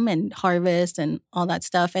Nic Mum and Harvest and all that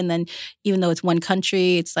stuff. And then even though it's one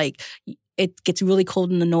country, it's like, it gets really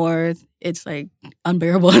cold in the north. It's like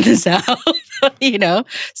unbearable in the south,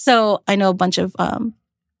 So I know a bunch of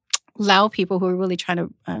Lao people who are really trying to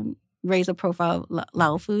raise a profile of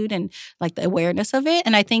Lao food and like the awareness of it.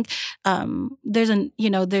 And I think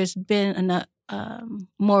there's been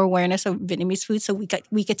more awareness of Vietnamese food, so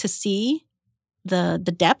we get to see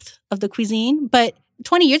the depth of the cuisine. But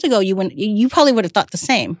 20 years ago, you probably would have thought the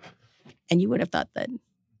same, and you would have thought that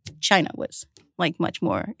China was like much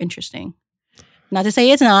more interesting. Not to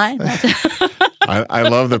say it's not. I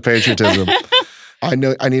love the patriotism. I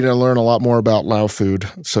know I need to learn a lot more about Lao food,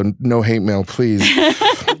 so no hate mail, please.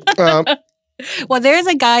 Well, there's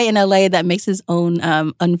a guy in LA that makes his own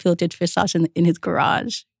unfiltered fish sauce in his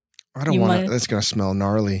garage. I don't want to. That's going to smell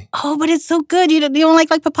gnarly. Oh, but it's so good. You don't like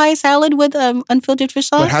papaya salad with unfiltered fish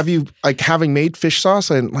sauce? But have you, having made fish sauce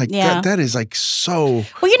and that is like so...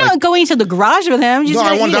 Well, you're not going to the garage with him.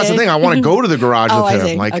 That's the thing. I want to go to the garage with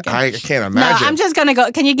him. Like, okay. I can't imagine. No, I'm just going to go.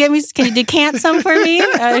 Can you decant some for me?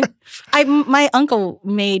 My uncle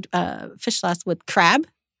made fish sauce with crab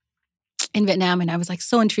in Vietnam, and I was like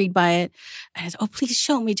so intrigued by it. And I said, "Oh, please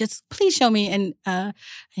show me, please show me." And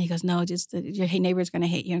he goes, "No, just your neighbor's gonna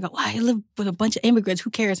hate you." And I go, "Why? I live with a bunch of immigrants. Who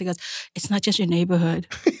cares?" He goes, "It's not just your neighborhood.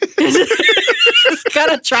 It's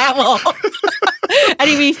gotta travel." And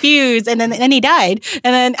he refused, and then he died.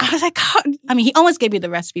 And then I was like, God. I mean, he almost gave me the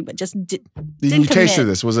recipe, but just didn't you tasted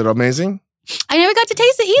this? Was it amazing? I never got to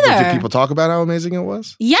taste it either. Did people talk about how amazing it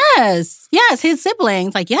was? Yes. His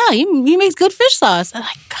siblings, like, yeah, he makes good fish sauce. I'm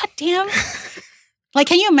like, God damn. Like,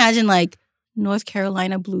 can you imagine like North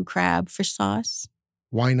Carolina blue crab fish sauce?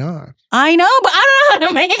 Why not? I know, but I don't know how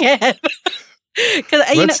to make it.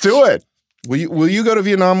 Let's do it. Will you go to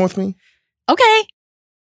Vietnam with me? Okay.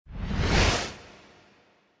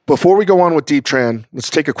 Before we go on with Diep Tran, let's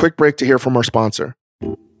take a quick break to hear from our sponsor.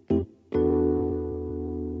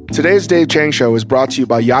 Today's Dave Chang Show is brought to you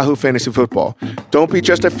by Yahoo Fantasy Football. Don't be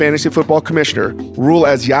just a fantasy football commissioner. Rule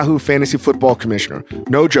as Yahoo Fantasy Football Commissioner.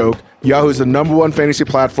 No joke, Yahoo is the #1 fantasy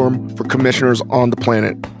platform for commissioners on the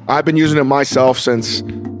planet. I've been using it myself since,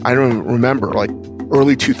 I don't even remember, like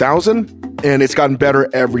early 2000, and it's gotten better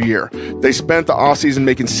every year. They spent the offseason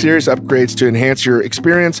making serious upgrades to enhance your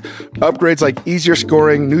experience. Upgrades like easier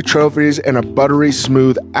scoring, new trophies, and a buttery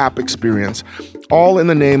smooth app experience. All in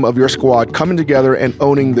the name of your squad coming together and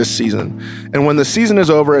owning this season. And when the season is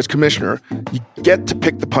over as commissioner, you get to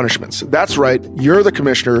pick the punishments. That's right, you're the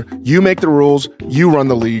commissioner, you make the rules, you run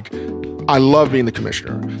the league. I love being the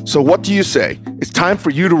commissioner. So what do you say? It's time for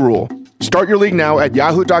you to rule. Start your league now at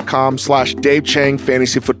yahoo.com/Dave Chang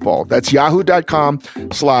Fantasy Football. That's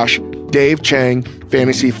yahoo.com/Dave Chang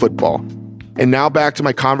Fantasy Football. And now back to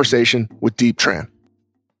my conversation with Diep Tran.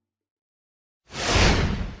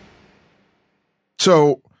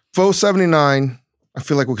 So, Pho 79, I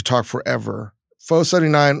feel like we could talk forever. Pho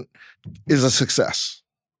 79 is a success.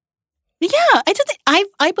 Yeah, I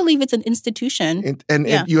believe it's an institution. And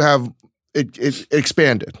you have, it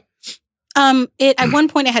expanded. At one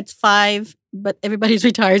point it had 5, but everybody's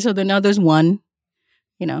retired, so now there's 1,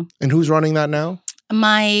 And who's running that now?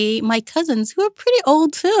 My cousins, who are pretty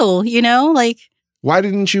old too, like. Why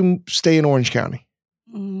didn't you stay in Orange County?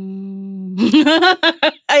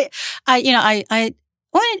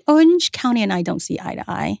 Orange County and I don't see eye to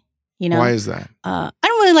eye. Why is that? I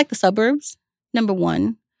don't really like the suburbs. Number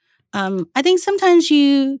one, I think sometimes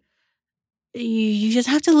you you just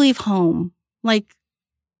have to leave home. Like,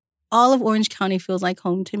 all of Orange County feels like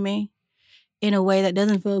home to me in a way that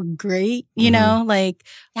doesn't feel great, you know? Like,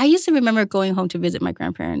 I used to remember going home to visit my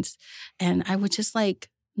grandparents, and I would just like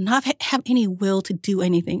not have any will to do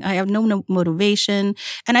anything. I have no motivation.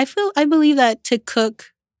 And I believe that to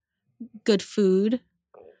cook good food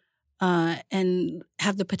and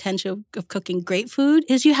have the potential of cooking great food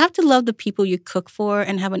is you have to love the people you cook for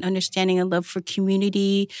and have an understanding and love for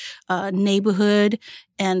community, neighborhood.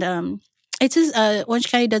 And it's just, Orange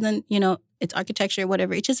County doesn't, you know, it's architecture,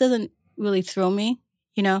 whatever. It just doesn't really thrill me,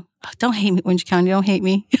 you know. Don't hate me, Orange County. Don't hate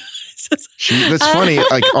me. That's funny.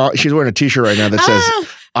 Like she's wearing a T-shirt right now that says,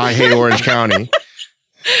 I hate Orange County.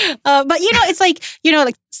 But, you know, it's like, you know,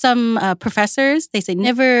 like some professors, they say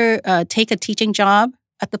never take a teaching job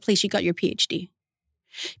at the place you got your PhD.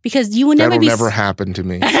 Because you will never That'll never happen to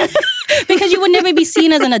me. Because you would never be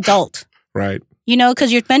seen as an adult. Right. You know,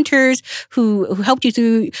 because your mentors who helped you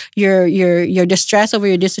through your distress over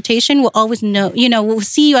your dissertation will always know, you know, will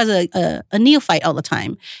see you as a neophyte all the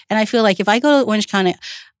time. And I feel like if I go to Orange County,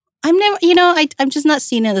 I'm never, you know, I'm just not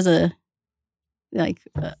seen as an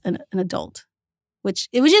adult, which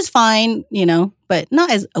it was just fine, you know, but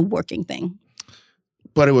not as a working thing.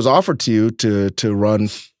 But it was offered to you to run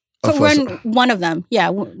run one of them, yeah.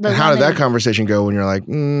 How did that conversation go when you're like,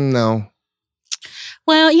 no?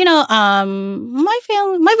 Well, you know, my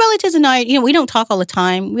family, my relatives and I, you know, we don't talk all the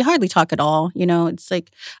time. We hardly talk at all. You know, it's like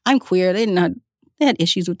I'm queer. They had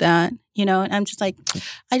issues with that. You know, and I'm just like,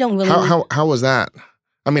 I don't really. How was that?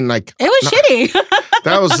 I mean, like it was shitty.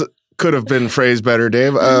 That could have been phrased better,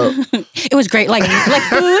 Dave. It was great, like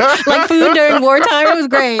food during wartime. It was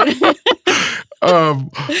great. No,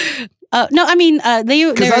 I mean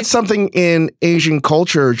because that's something in Asian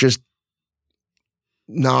culture just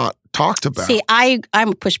not talked about. See,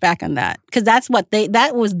 I'm push back on that because that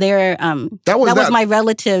was their that was my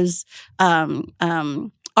relative's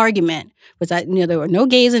argument was that, you know, there were no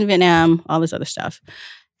gays in Vietnam, all this other stuff,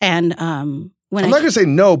 and when I'm not gonna say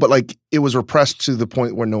no, but like it was repressed to the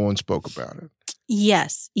point where no one spoke about it.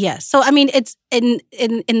 Yes. So I mean, it's in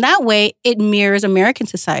that way, it mirrors American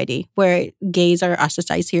society where gays are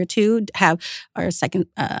ostracized here too, are second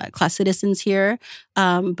class citizens here.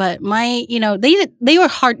 But you know, they're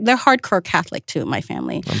hardcore Catholic too. My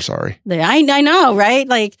family. I'm sorry. I know, right?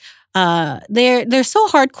 Like they're so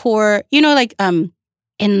hardcore. You know, like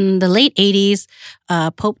in the late 80s,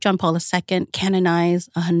 Pope John Paul II canonized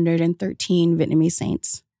 113 Vietnamese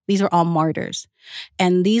saints. These were all martyrs.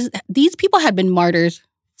 And these people had been martyrs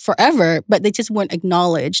forever, but they just weren't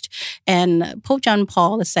acknowledged. And Pope John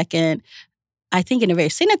Paul II, I think in a very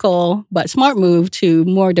cynical but smart move to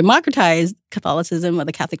more democratize Catholicism of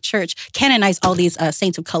the Catholic Church, canonized all these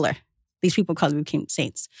saints of color. These people became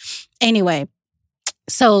saints. Anyway,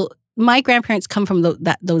 so my grandparents come from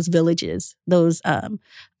those villages, those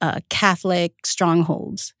Catholic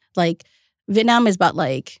strongholds. Like Vietnam is about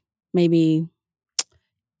like maybe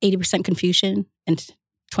 80% Confucian and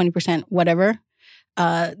 20% whatever.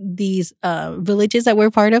 These villages that we're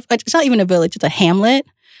part of, it's not even a village, it's a hamlet.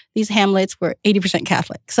 These hamlets were 80%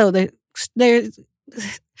 Catholic. So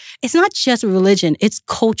it's not just religion, it's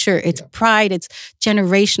culture, it's pride, it's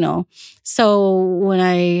generational. So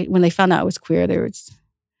when they found out I was queer, it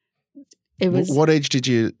was. What age did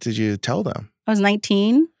you tell them? I was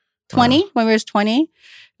 19, 20. When I was 20, it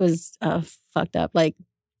was fucked up. Like,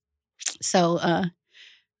 so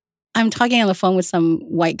I'm talking on the phone with some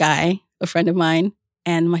white guy, a friend of mine,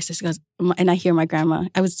 and my sister goes, and I hear my grandma.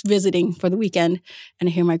 I was visiting for the weekend, and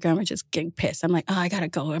I hear my grandma just getting pissed. I'm like, oh, I gotta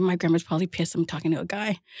go. And my grandma's probably pissed. I'm talking to a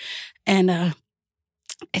guy, and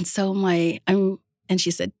so and she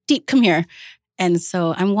said, Diep, come here. And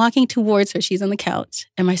so I'm walking towards her. She's on the couch,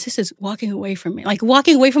 and my sister's walking away from me, like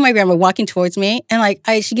walking away from my grandma, walking towards me, and like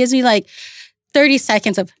she gives me like 30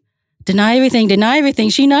 seconds of deny everything.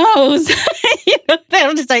 She knows. You know,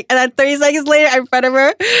 I'm just like, and then 30 seconds later, I'm in front of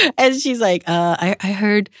her, and she's like, I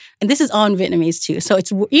heard, and this is all in Vietnamese too. So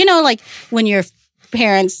it's, you know, like when your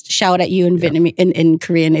parents shout at you in Vietnamese, in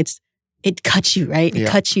Korean, it cuts you, right? It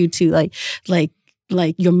cuts you to like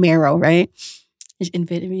your marrow, right? In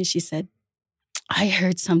Vietnamese, she said, I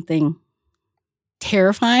heard something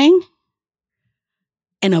terrifying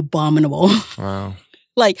and abominable. Wow.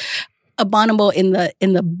 Like abominable in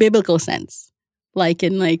the biblical sense, like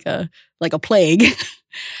in like a plague.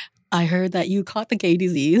 I heard that you caught the gay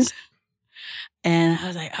disease, and I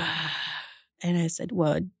was like, and I said,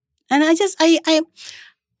 what? And I'm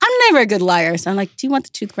never a good liar, so I'm like, do you want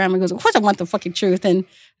the truth? Grandma goes, of course I want the fucking truth. And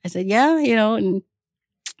I said, yeah, you know. And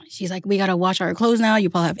she's like, we gotta wash our clothes now. You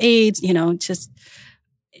probably have AIDS, you know.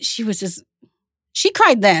 She was just she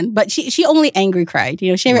cried then, but she only angry cried.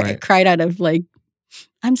 She never cried out of like,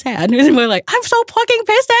 I'm sad. It was more like, I'm so fucking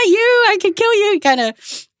pissed at you. I could kill you, kind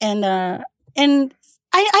of. And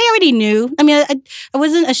I already knew. I mean, I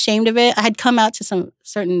wasn't ashamed of it. I had come out to some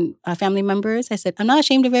certain family members. I said, I'm not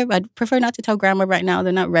ashamed of it, but I'd prefer not to tell grandma right now.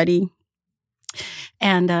 They're not ready.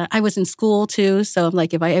 And I was in school too. So I'm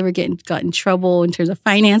like, if I ever got in trouble in terms of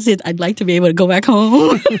finances, I'd like to be able to go back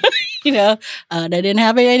home. That didn't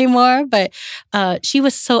happen anymore. But she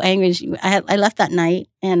was so angry. I left that night,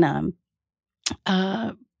 and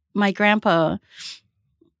my grandpa,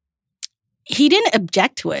 he didn't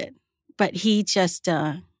object to it, but he just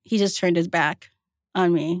turned his back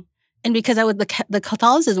on me. And because the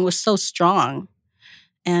Catholicism was so strong,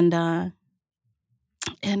 and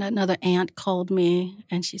another aunt called me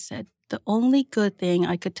and she said, the only good thing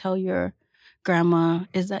I could tell your grandma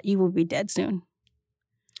is that you will be dead soon.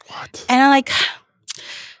 What? And I'm like,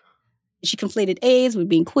 she conflated AIDS with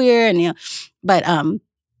being queer, and but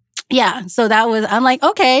yeah. So that was, I'm like,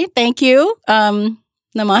 okay, thank you,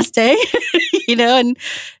 namaste, and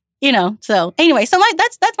So anyway, so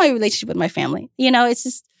that's my relationship with my family. It's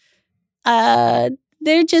just they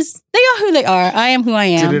are who they are. I am who I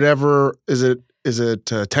am. Did it ever? Is it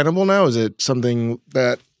tenable now? Is it something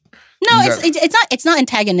that? No, it's not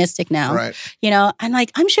antagonistic now. Right. And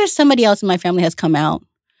like, I'm sure somebody else in my family has come out.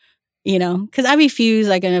 Because I refuse,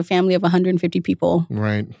 like, in a family of 150 people.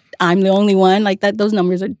 Right. I'm the only one. Like that, those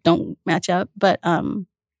numbers don't match up. But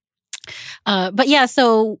yeah.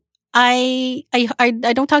 So I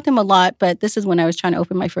don't talk to him a lot. But this is when I was trying to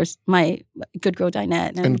open my Good Girl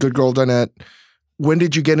Dinette. And Good Girl Dinette. When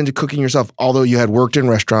did you get into cooking yourself? Although you had worked in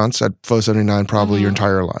restaurants at Pho 79 probably your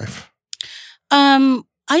entire life.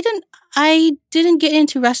 I didn't get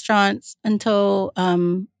into restaurants until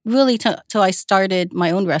really till I started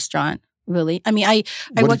my own restaurant. Really, I mean, I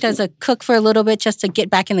worked as a cook for a little bit just to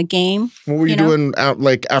get back in the game. What were you doing out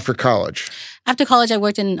like after college? After college, I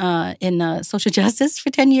worked in social justice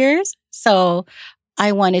for 10 years. So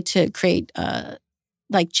I wanted to create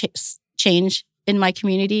change in my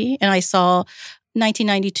community, and I saw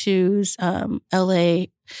 1992's LA.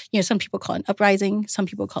 Some people call it an uprising, some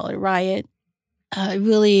people call it a riot. It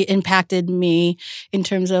really impacted me in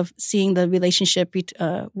terms of seeing the relationship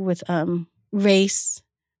with race,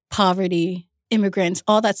 poverty, immigrants,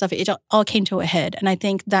 all that stuff. It all came to a head. And I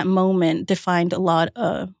think that moment defined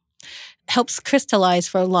helps crystallize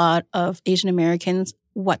for a lot of Asian Americans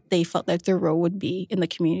what they felt like their role would be in the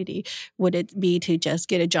community. Would it be to just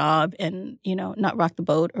get a job and, not rock the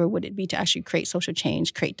boat? Or would it be to actually create social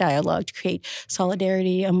change, create dialogue, to create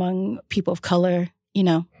solidarity among people of color,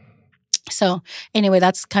 So anyway,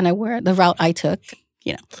 that's kind of where the route I took,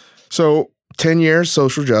 So 10 years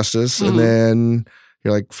social justice, and then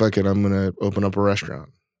you're like, fuck it, I'm going to open up a restaurant.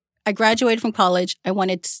 I graduated from college. I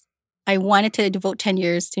wanted to devote 10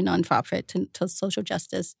 years to nonprofit, to social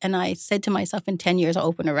justice. And I said to myself, in 10 years, I'll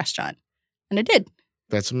open a restaurant. And I did.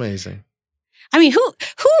 That's amazing. I mean, who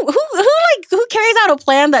carries out a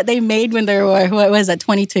plan that they made when they were,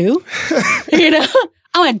 22?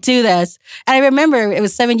 I want to do this. And I remember it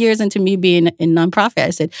was 7 years into me being in nonprofit. I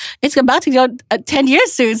said, it's about to go 10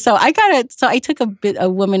 years soon. So I took a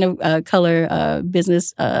woman of color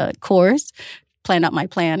business course, planned out my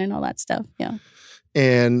plan and all that stuff. Yeah.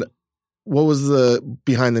 And what was the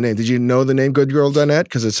behind the name? Did you know the name Good Girl Dinette?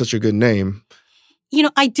 Because it's such a good name.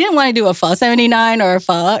 I didn't want to do a Pho 79 or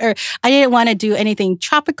I didn't want to do anything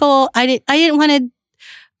tropical. I didn't want to,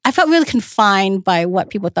 I felt really confined by what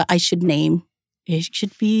people thought I should name. It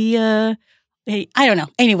should be, I don't know.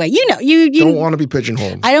 Anyway, you don't want to be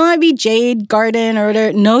pigeonholed. I don't want to be Jade Garden or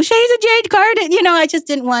whatever. No shades of Jade Garden. I just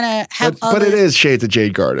didn't want to have. But it is shades of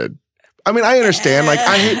Jade Garden. I mean, I understand. Like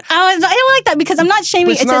I don't like that because I'm not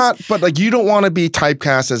shaming. It's not. But like, you don't want to be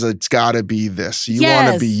typecast as it's got to be this. You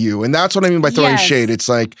want to be you, and that's what I mean by throwing shade. It's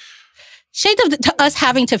like shades of us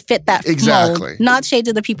having to fit that mold, not shades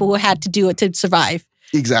of the people who had to do it to survive.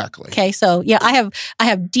 Exactly. Okay, so yeah, I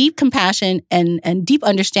have deep compassion and deep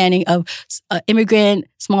understanding of immigrant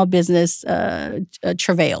small business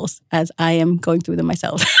travails as I am going through them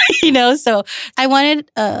myself. So I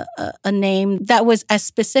wanted a name that was as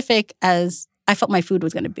specific as I felt my food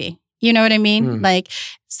was going to be. You know what I mean? Like,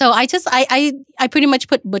 so I pretty much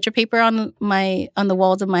put butcher paper on the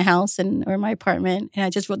walls of my house or my apartment, and I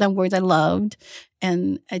just wrote down words I loved,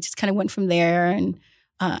 and I just kind of went from there. And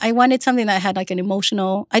I wanted something that had like an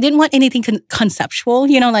emotional. I didn't want anything conceptual.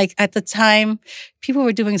 Like at the time, people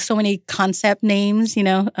were doing so many concept names.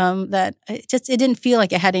 That it didn't feel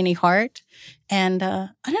like it had any heart. And I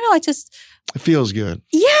don't know. It feels good.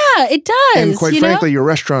 Yeah, it does. And quite frankly, your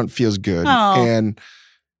restaurant feels good. Oh. And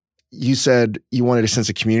you said you wanted a sense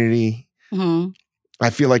of community. Mm-hmm. I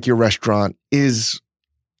feel like your restaurant is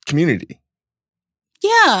community.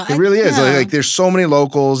 Yeah. It really is. Yeah. Like there's so many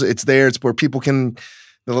locals. It's there. It's where people can,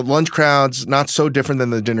 the lunch crowd's not so different than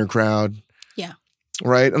the dinner crowd. Yeah.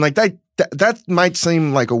 Right. And like that might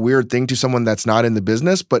seem like a weird thing to someone that's not in the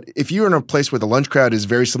business. But if you're in a place where the lunch crowd is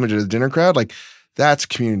very similar to the dinner crowd, like that's a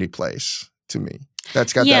community place to me.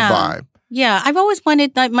 That's got that vibe. Yeah. I've always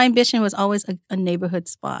wanted, like, my ambition was always a neighborhood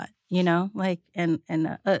spot, you know, like, and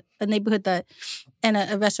a neighborhood that, and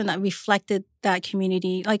a restaurant that reflected that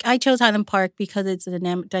community. Like, I chose Highland Park because it's a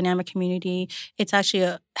dynamic community. It's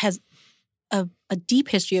actually has a deep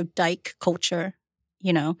history of dyke culture,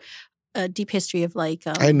 you know, a deep history of like.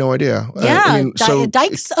 I had no idea. Yeah,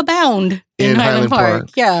 dykes abound in Highland Park.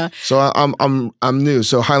 Yeah. So I'm new.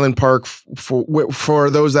 So Highland Park, for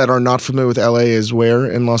those that are not familiar with LA, is where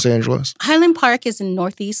in Los Angeles? Highland Park is in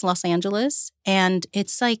Northeast Los Angeles, and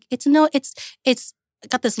it's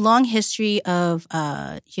got this long history of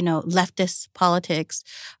leftist politics,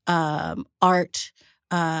 art,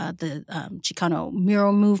 the Chicano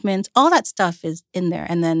mural movement, all that stuff is in there,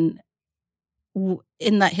 and then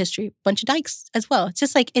in that history, a bunch of dykes as well. It's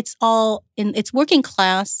just like it's all in. It's working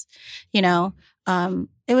class, you know.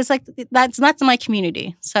 It was like that's my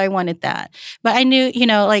community, so I wanted that. But I knew, you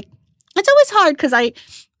know, like it's always hard because I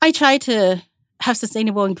try to have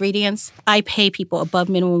sustainable ingredients. I pay people above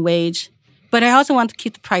minimum wage. But I also want to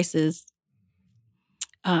keep the prices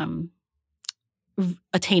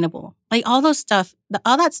attainable. Like all that stuff.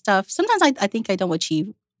 Sometimes I think I don't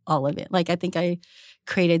achieve all of it. Like I think I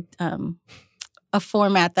created a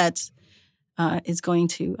format that is going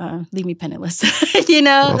to leave me penniless. You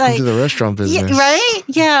know, welcome to the restaurant business, yeah, right?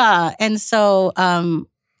 Yeah, and so,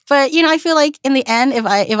 but you know, I feel like in the end, if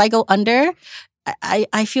I go under.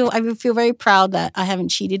 I feel very proud that I haven't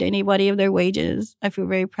cheated anybody of their wages. I feel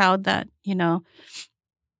very proud that, you know,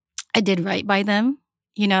 I did right by them,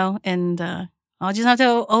 you know, and I'll just have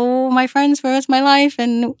to owe my friends for the rest of my life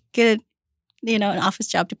and get, you know, an office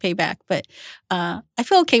job to pay back. But I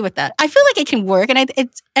feel okay with that. I feel like it can work, and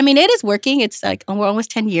it is working. It's like we're almost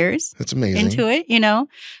 10 years. That's amazing. Into it, you know,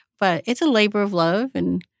 but it's a labor of love,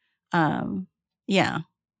 and yeah,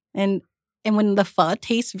 and when the pho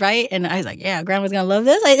tastes right, and I was like, "Yeah, Grandma's gonna love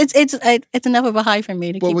this." It's enough of a high for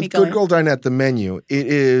me to keep me going. With Good Girl Dinette, the menu, it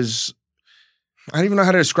is. I don't even know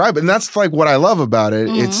how to describe it, and that's like what I love about it.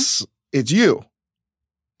 Mm-hmm. It's you.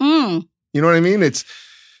 Mm. You know what I mean? It's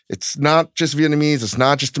not just Vietnamese. It's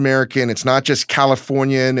not just American. It's not just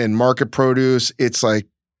Californian and market produce. It's like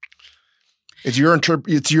it's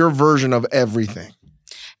your version of everything.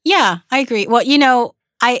 Yeah, I agree. Well, you know,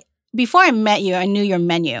 before I met you, I knew your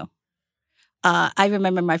menu. I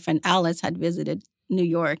remember my friend Alice had visited New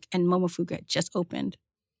York, and Momofuku had just opened.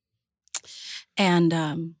 And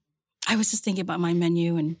I was just thinking about my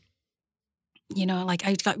menu, and, you know, like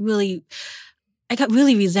I got really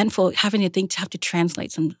resentful having to have to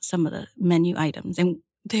translate some of the menu items. And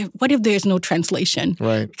what if there's no translation?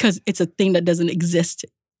 Right. Because it's a thing that doesn't exist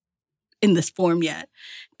in this form yet.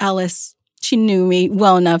 Alice, she knew me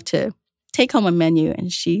well enough to take home a menu,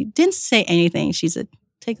 and she didn't say anything. She said,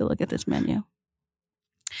 "Take a look at this menu."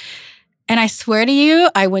 And I swear to you,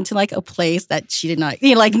 I went to like a place that she did not,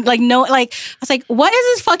 you know, I was like, what is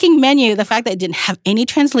this fucking menu? The fact that it didn't have any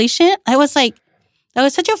translation, I was like, that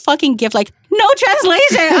was such a fucking gift. Like, no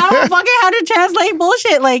translation. I don't fucking how to translate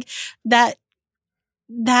bullshit. Like that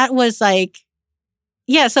was like,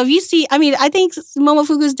 yeah. So if you see, I mean, I think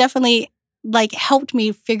Momofuku's definitely like helped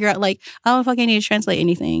me figure out like, I don't fucking need to translate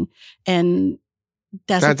anything. And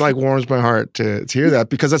that like warms my heart to hear that,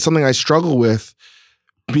 because that's something I struggle with,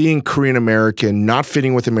 being Korean American, not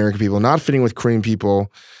fitting with American people, not fitting with Korean people. And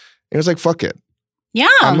it was like, fuck it. Yeah.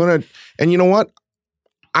 And you know what?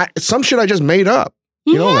 Some shit I just made up.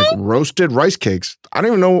 You know, like roasted rice cakes. I don't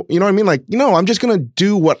even know, you know what I mean? Like, you know, I'm just going to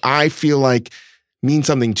do what I feel like means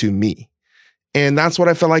something to me. And that's what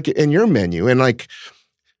I felt like in your menu. And like,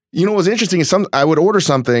 you know, what was interesting is I would order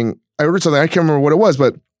something. I can't remember what it was,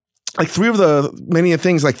 but like many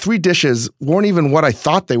things, like 3 dishes weren't even what I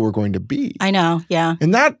thought they were going to be. I know, yeah.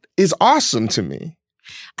 And that is awesome to me.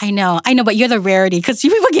 I know, but you're the rarity because you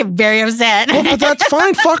people get very upset. Well, but that's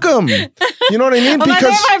fine. Fuck them. You know what I mean?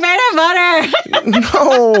 Because my bread and butter.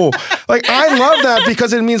 No, like I love that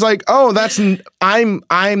because it means like, oh,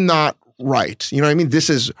 I'm not right. You know what I mean? This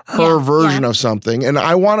is her version of something, and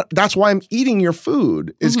that's why I'm eating your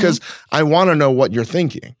food, is because I want to know what you're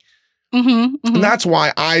thinking. And that's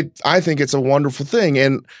why I think it's a wonderful thing.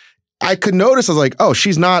 And I could notice, I was like, oh,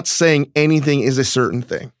 she's not saying anything is a certain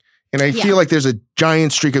thing. And I feel like there's a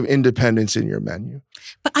giant streak of independence in your menu.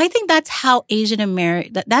 But I think that's how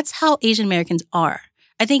that's how Asian Americans are.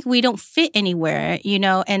 I think we don't fit anywhere,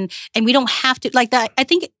 and we don't have to like that.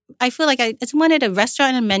 I feel like I just wanted a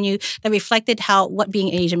restaurant and a menu that reflected what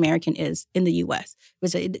being Asian American is in the U.S.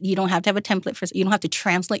 You don't have to have a template you don't have to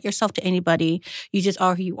translate yourself to anybody. You just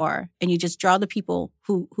are who you are, and you just draw the people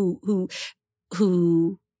who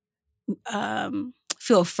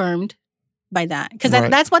feel affirmed by that, because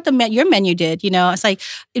that's what your menu did. It's like,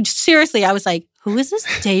 seriously, I was like, who is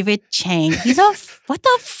this David Chang? He's what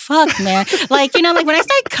the fuck, man? Like, when I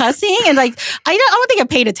started cussing and like, I don't think I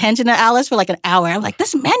paid attention to Alice for like an hour. I'm like,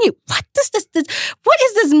 this menu, what is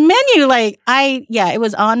this menu? Like, it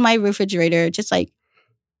was on my refrigerator, just like,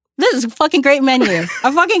 this is a fucking great menu.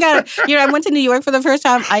 I fucking got it. I went to New York for the first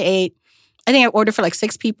time. I think I ordered for like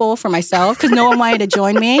 6 people for myself because no one wanted to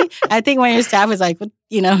join me. I think one of your staff was like,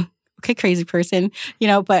 okay, crazy person,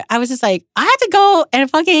 but I was just like, I had to go and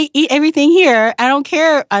fucking eat everything here. I don't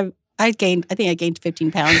care. I think I gained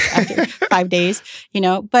 15 pounds after 5 days,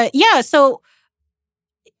 but yeah. So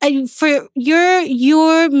for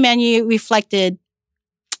your menu reflected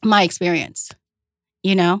my experience,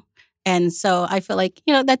 and so I feel like,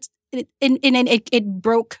 that's, it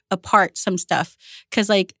broke apart some stuff. Cause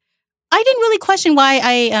like, I didn't really question why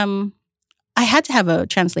I had to have a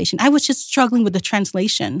translation. I was just struggling with the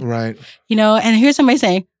translation. Right. And here's somebody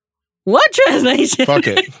saying, what translation? Fuck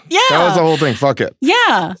it. Yeah. That was the whole thing. Fuck it.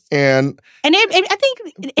 Yeah. And I think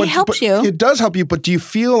it helps you. It does help you, but do you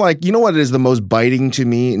feel like, what is the most biting to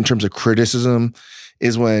me in terms of criticism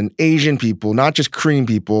is when Asian people, not just Korean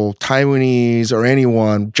people, Taiwanese or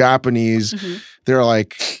anyone, Japanese, they're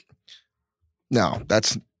like, no,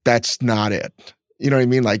 that's not it. You know what I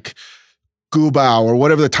mean? Like gubao or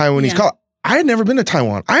whatever the Taiwanese call it. I had never been to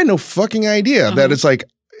Taiwan. I had no fucking idea that it's like,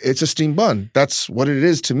 it's a steamed bun. That's what it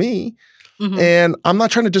is to me. And I'm not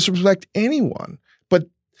trying to disrespect anyone. But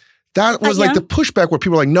that was like the pushback where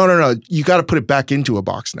people are like, no, you got to put it back into a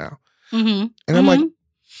box now. And I'm like,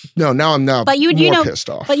 no, now I'm more pissed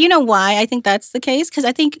off. But you know why I think that's the case? Because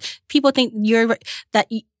I think people think that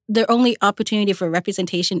the only opportunity for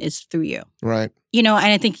representation is through you. Right. And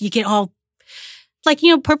I think you get all, like,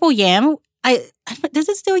 purple yam. Does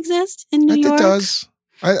it still exist in New York? It does.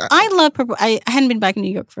 I love purple. I hadn't been back in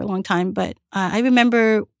New York for a long time, but I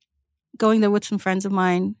remember going there with some friends of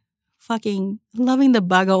mine, fucking loving the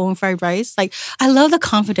bagaong fried rice. Like, I love the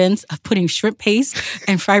confidence of putting shrimp paste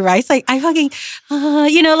and fried rice. Like, I fucking,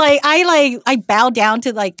 I bow down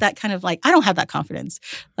to like that kind of like, I don't have that confidence.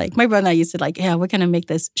 Like, my brother and I used to like, yeah, we're going to make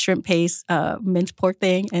this shrimp paste minced pork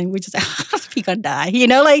thing. And we just, we gonna die.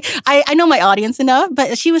 I know my audience enough,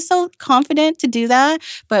 but she was so confident to do that.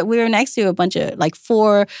 But we were next to a bunch of like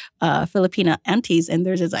 4 Filipina aunties, and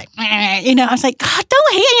they're just like, I was like, God,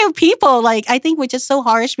 don't hate on your people. Like, I think we're just so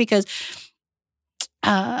harsh because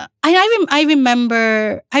I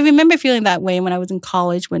remember feeling that way when I was in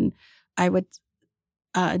college, when I would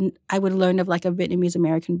learn of like a Vietnamese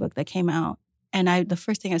American book that came out. And the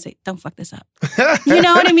first thing I say, don't fuck this up. You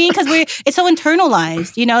know what I mean? Because it's so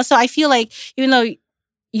internalized, So I feel like even though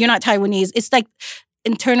you're not Taiwanese, it's like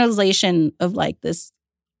internalization of like this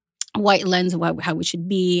white lens of how we should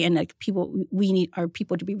be, and like we need our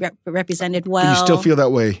people to be represented well. You still feel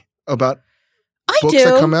that way about books do.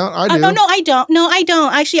 That come out? I do. No, I don't. No, I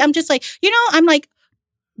don't. Actually, I'm just like, I'm like,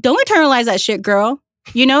 don't internalize that shit, girl.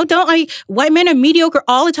 White men are mediocre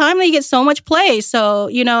all the time. They get so much play. So,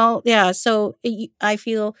 so I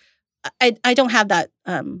feel I don't have that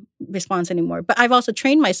response anymore. But I've also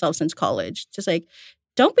trained myself since college. Just like,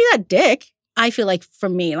 don't be that dick. I feel like for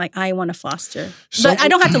me, like I want to foster. But I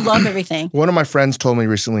don't have to love everything. One of my friends told me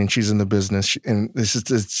recently, and she's in the business, and this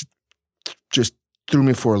just threw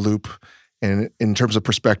me for a loop. And in terms of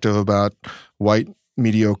perspective about white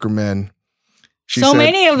mediocre men. She said,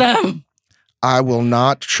 many of them. I will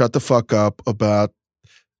not shut the fuck up about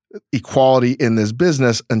equality in this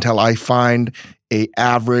business until I find a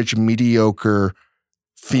average, mediocre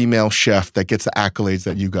female chef that gets the accolades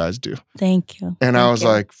that you guys do. Thank you. And I was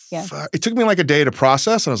like, fuck. It took me like a day to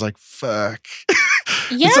process, and I was like, fuck.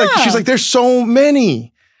 Yeah. She's like, there's so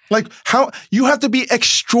many. Like, how you have to be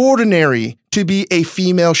extraordinary to be a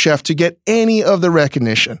female chef to get any of the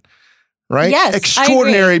recognition. Right? Yes,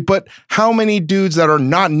 extraordinary, but how many dudes that are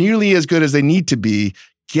not nearly as good as they need to be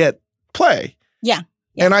get play? Yeah.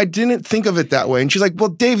 And I didn't think of it that way. And she's like, well,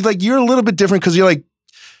 Dave, like, you're a little bit different because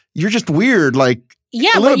you're just weird, like,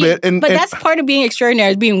 a little bit. But that's part of being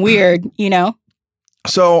extraordinary, is being weird,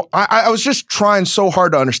 So I was just trying so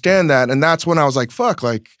hard to understand that. And that's when I was like, fuck,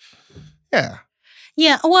 like, yeah.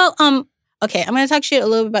 Yeah. Well, okay, I'm going to talk shit a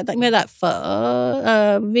little bit about that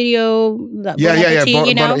pho video. That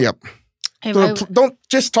you know? Yep. Don't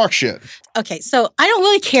just talk shit. Okay, so I don't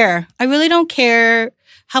really care. I really don't care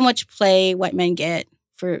how much play white men get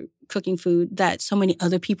for cooking food that so many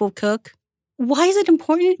other people cook. Why is it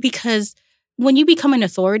important? Because when you become an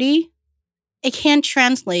authority, it can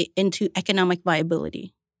translate into economic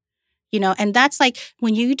viability. You know, and that's like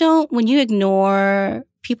when you ignore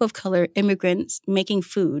people of color, immigrants making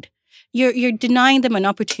food, you're denying them an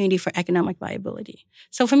opportunity for economic viability.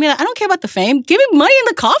 So for me, like, I don't care about the fame. Give me money in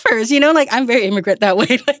the coffers. You know, like I'm very immigrant that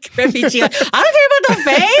way, like refugee. Like, I don't care about the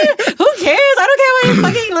fame. Who cares? I don't care about your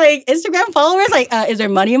fucking like Instagram followers. Like, is there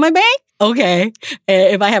money in my bank? Okay.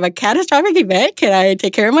 If I have a catastrophic event, can I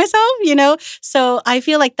take care of myself? You know? So I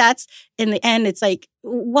feel like that's, in the end, it's like,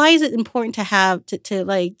 why is it important to have,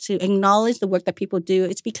 to acknowledge the work that people do?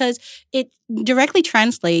 It's because it directly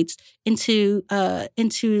translates into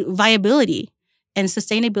viability and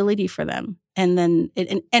sustainability for them. And then,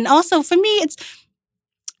 and also for me, it's,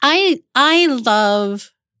 I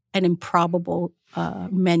love an improbable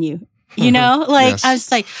menu. You know, like yes. I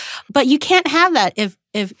was like, but you can't have that if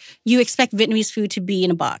you expect Vietnamese food to be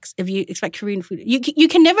in a box. If you expect Korean food, you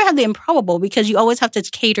can never have the improbable because you always have to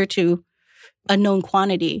cater to a known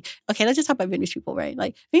quantity. Okay, let's just talk about Vietnamese people, right?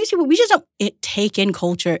 Like Vietnamese people, we just don't take in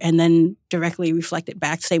culture and then directly reflect it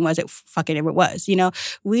back, same as it fucking ever was. You know,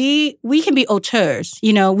 we can be auteurs.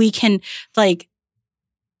 You know, we can like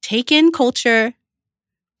take in culture,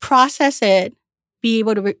 process it. Be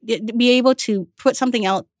able to put something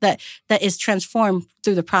out that is transformed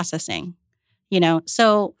through the processing, you know.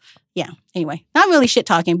 So yeah. Anyway, not really shit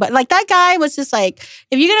talking, but like that guy was just like,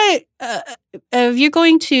 if you're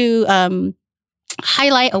going to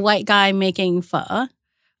highlight a white guy making pho,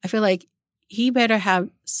 I feel like he better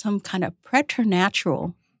have some kind of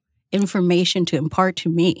preternatural information to impart to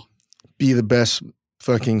me. Be the best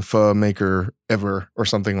fucking pho maker ever or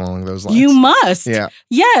something along those lines. You must. Yeah.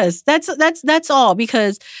 Yes. That's all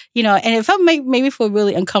because, you know, and if I maybe feel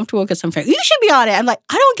really uncomfortable because I'm friends, you should be on it. I'm like,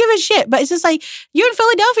 I don't give a shit. But it's just like, you're in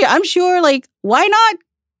Philadelphia. I'm sure, like, why not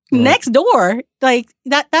next door? Like,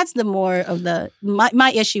 that's the more of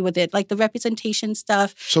my issue with it. Like the representation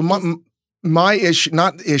stuff. So my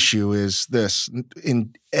issue is this.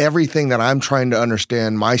 In everything that I'm trying to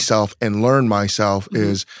understand myself and learn myself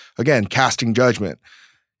is, again, casting judgment.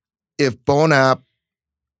 If Bonap,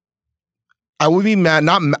 I would be mad.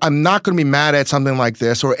 I'm not going to be mad at something like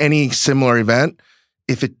this or any similar event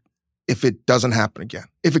if it doesn't happen again.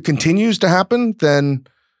 If it continues to happen, then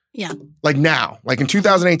yeah, like now, like in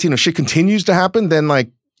 2018, if shit continues to happen, then like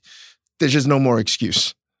there's just no more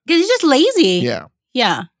excuse. Because he's just lazy. Yeah.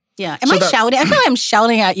 Yeah. Yeah. Am I shouting? I feel like I'm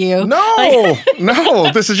shouting at you. No,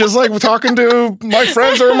 no. This is just like talking to my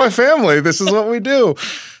friends or my family. This is what we do.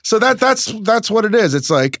 So that's what it is. It's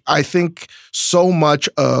like, I think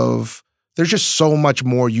there's just so much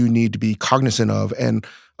more you need to be cognizant of. And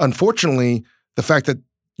unfortunately, the fact that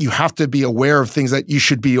you have to be aware of things that you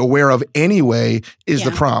should be aware of anyway is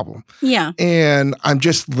the problem. Yeah. And I'm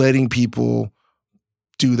just letting people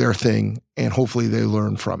do their thing and hopefully they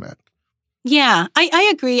learn from it. Yeah,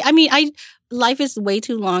 I agree. I mean, life is way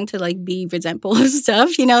too long to like be resentful of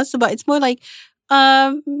stuff, you know? So, but it's more like,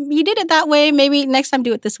 you did it that way. Maybe next time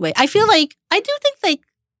do it this way. I feel like, I do think like,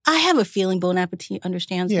 I have a feeling Bon Appetit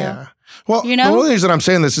understands that. Well, you know? The only reason I'm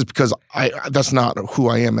saying this is because that's not who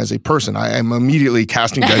I am as a person. I am immediately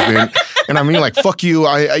casting judgment. And I mean like, fuck you.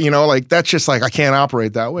 Like that's just like, I can't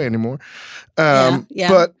operate that way anymore.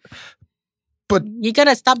 But you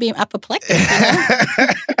gotta stop being apoplectic. You know?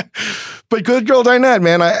 But Good Girl Dinette,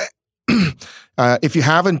 man, if you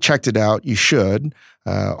haven't checked it out, you should.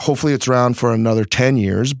 Hopefully it's around for another 10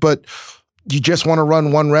 years, but you just want to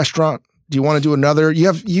run one restaurant? Do you want to do another?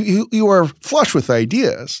 You are flush with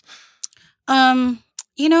ideas.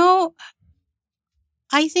 You know,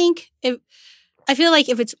 I feel like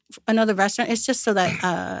if it's another restaurant, it's just so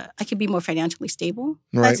that I could be more financially stable.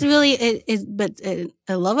 Right. That's really it. But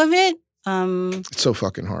the love of it. It's so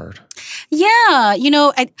fucking hard. Yeah, you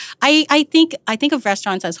know, I think of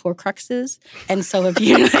restaurants as Horcruxes, and so if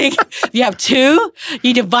you you have two,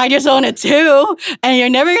 you divide your soul into two, and you're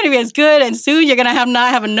never going to be as good, and soon you're going to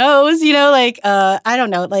not have a nose. You know, like I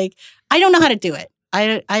don't know, like I don't know how to do it.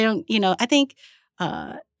 I don't, you know, I think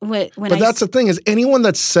that's the thing is anyone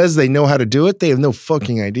that says they know how to do it, they have no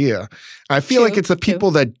fucking idea. I feel like it's the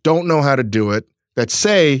people that don't know how to do it that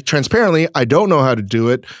say transparently, I don't know how to do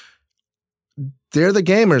it. They're the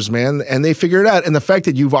gamers, man, and they figure it out. And the fact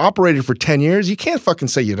that you've operated for 10 years, you can't fucking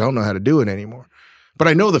say you don't know how to do it anymore. But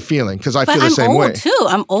I know the feeling because I feel the same way.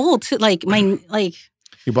 I'm old too. Like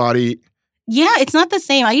your body. Yeah, it's not the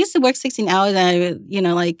same. I used to work 16 hours and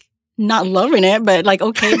not loving it, but like,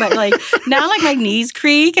 okay. But like now like my knees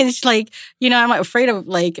creak and it's like, I'm afraid of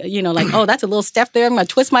oh, that's a little step there. I'm going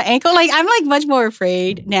to twist my ankle. Like I'm like much more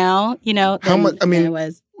afraid now, than I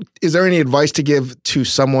was. Is there any advice to give to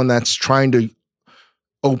someone that's trying to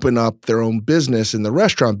open up their own business in the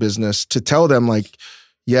restaurant business to tell them like,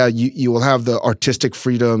 yeah, you will have the artistic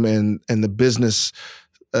freedom and the business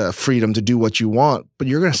freedom to do what you want, but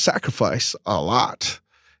you're going to sacrifice a lot.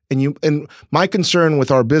 And my concern with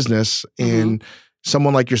our business and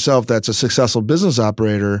someone like yourself that's a successful business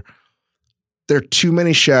operator, there are too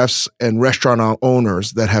many chefs and restaurant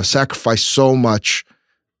owners that have sacrificed so much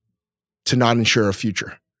to not ensure a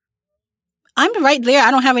future. I'm right there.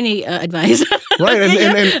 I don't have any advice. Right.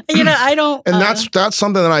 And I don't. And that's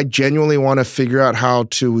something that I genuinely want to figure out how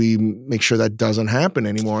to make sure that doesn't happen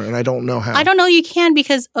anymore. And I don't know how. I don't know you can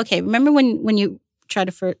because, okay, remember when you tried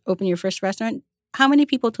to open your first restaurant? How many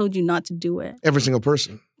people told you not to do it? Every single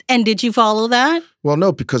person. And did you follow that? Well,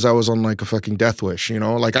 no, because I was on like a fucking death wish,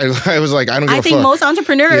 Like I was like, I don't give a fuck. I think most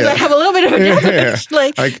entrepreneurs have a little bit of a death wish.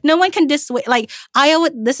 Like no one can dissuade. Like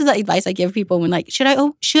this is the advice I give people when like, should I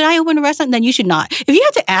open a restaurant? Then you should not. If you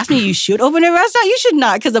have to ask me, you should open a restaurant. You should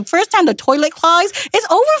not, because the first time the toilet clogs,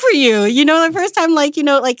 it's over for you. The first time like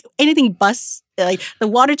anything busts. Like the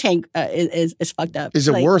water tank is fucked up. Is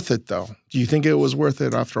it worth it though? Do you think it was worth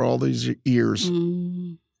it after all these years?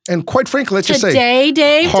 And quite frankly, let's just say today,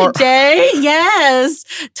 Dave. Today, yes.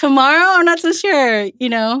 Tomorrow, I'm not so sure.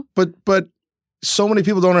 But so many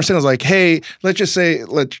people don't understand. It's like, hey, let's just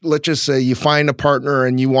say you find a partner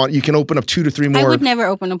and you can open up 2 to 3 more. I would never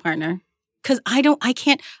open a partner because I don't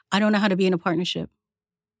know how to be in a partnership.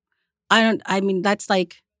 That's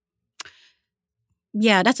like.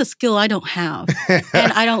 Yeah, that's a skill I don't have.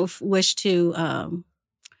 And I don't wish to,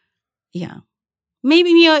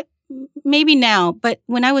 maybe now. But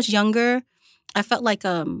when I was younger, I felt like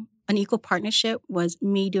an equal partnership was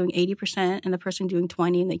me doing 80% and the person doing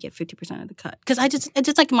 20% and they get 50% of the cut. Because it's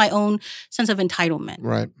just like my own sense of entitlement.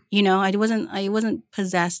 Right. I wasn't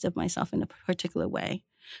possessed of myself in a particular way.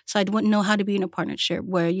 So I wouldn't know how to be in a partnership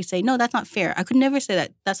where you say, no, that's not fair. I could never say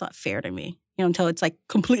that's not fair to me, until it's like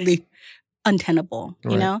completely untenable,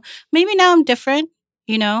 right. Maybe now I'm different,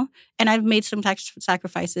 and I've made some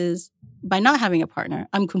sacrifices by not having a partner.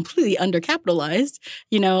 I'm completely undercapitalized,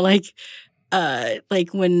 like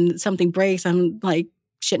when something breaks, I'm like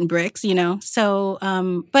shitting bricks, So,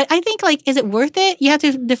 but I think like, is it worth it? You have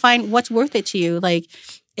to define what's worth it to you. Like,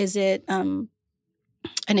 is it an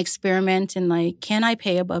experiment in like, can I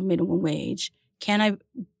pay above minimum wage? Can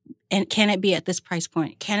it be at this price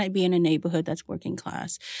point? Can it be in a neighborhood that's working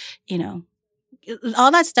class? All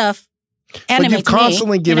that stuff animates me. But you've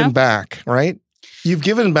constantly given back, right? You've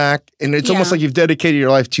given back, and it's almost like you've dedicated your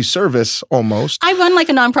life to service almost. I run like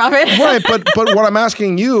a nonprofit. Right, but what I'm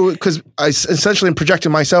asking you, because I essentially am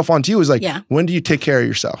projecting myself onto you, is like, when do you take care of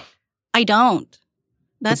yourself? I don't.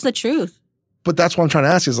 That's the truth. But that's what I'm trying to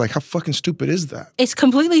ask is like, how fucking stupid is that? It's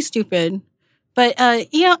completely stupid. But,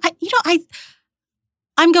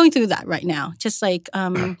 I'm going through that right now. Just like,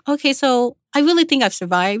 okay, so I really think I've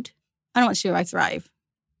survived. I'm not sure I thrive.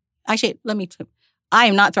 Actually, I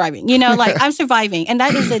am not thriving. Like I'm surviving. And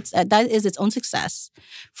that is its own success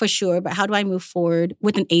for sure. But how do I move forward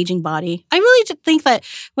with an aging body? I really think that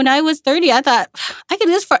when I was 30, I thought I could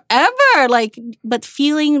do this forever. Like, but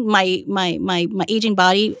feeling my aging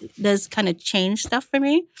body does kind of change stuff for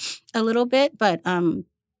me a little bit. But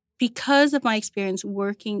because of my experience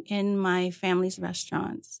working in my family's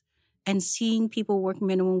restaurants and seeing people work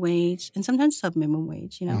minimum wage and sometimes sub-minimum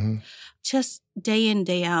wage, just day in,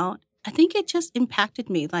 day out, I think it just impacted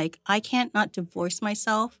me. Like, I can't not divorce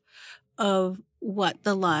myself of what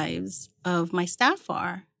the lives of my staff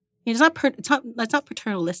are. It's not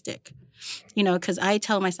paternalistic, because I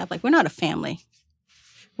tell my staff, like, we're not a family.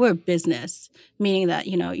 We're a business, meaning that,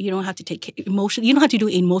 you don't have to take emotion. You don't have to do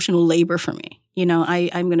emotional labor for me.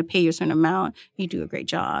 I'm going to pay you a certain amount. You do a great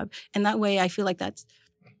job. And that way I feel like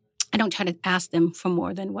I don't try to ask them for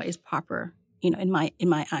more than what is proper, in my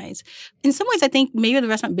eyes. In some ways, I think maybe the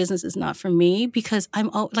restaurant business is not for me because I'm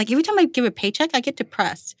like, every time I give a paycheck, I get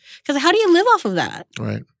depressed. Because how do you live off of that?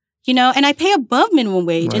 Right. And I pay above minimum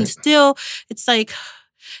wage. Right. And still, it's like,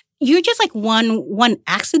 you're just like one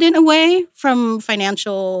accident away from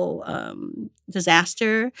financial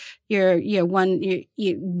disaster. You're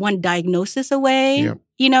one diagnosis away.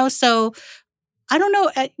 Yep. So I don't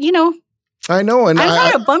know. I know, and I'm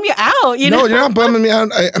trying to bum you out. No, you're not bumming me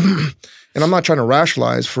out. And I'm not trying to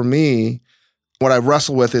rationalize. For me, what I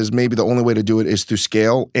wrestle with is maybe the only way to do it is through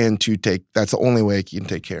scale and that's the only way you can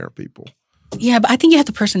take care of people. Yeah, but I think you have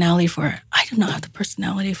the personality for it. I do not have the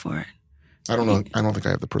personality for it. I don't know. I don't think I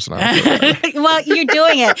have the personality for it. Well, you're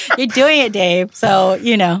doing it. You're doing it, Dave. So,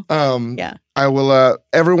 yeah. I will,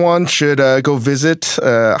 everyone should go visit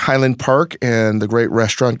Highland Park and the great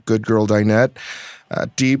restaurant Good Girl Dinette.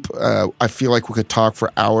 Diep, I feel like we could talk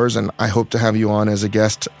for hours, and I hope to have you on as a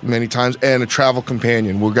guest many times and a travel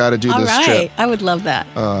companion. We've got to do this trip. I would love that.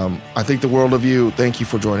 I think the world of you. Thank you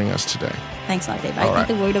for joining us today. Thanks a lot, Dave. I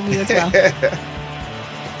think the world of you as well.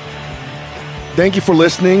 Thank you for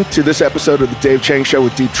listening to this episode of the Dave Chang Show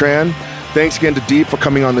with Diep Tran. Thanks again to Diep for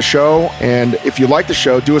coming on the show. And if you like the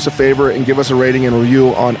show, do us a favor and give us a rating and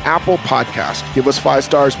review on Apple Podcast. Give us 5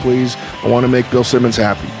 stars, please. I want to make Bill Simmons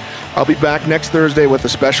happy. I'll be back next Thursday with a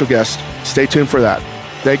special guest. Stay tuned for that.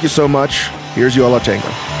 Thank you so much. Here's Yola Tango.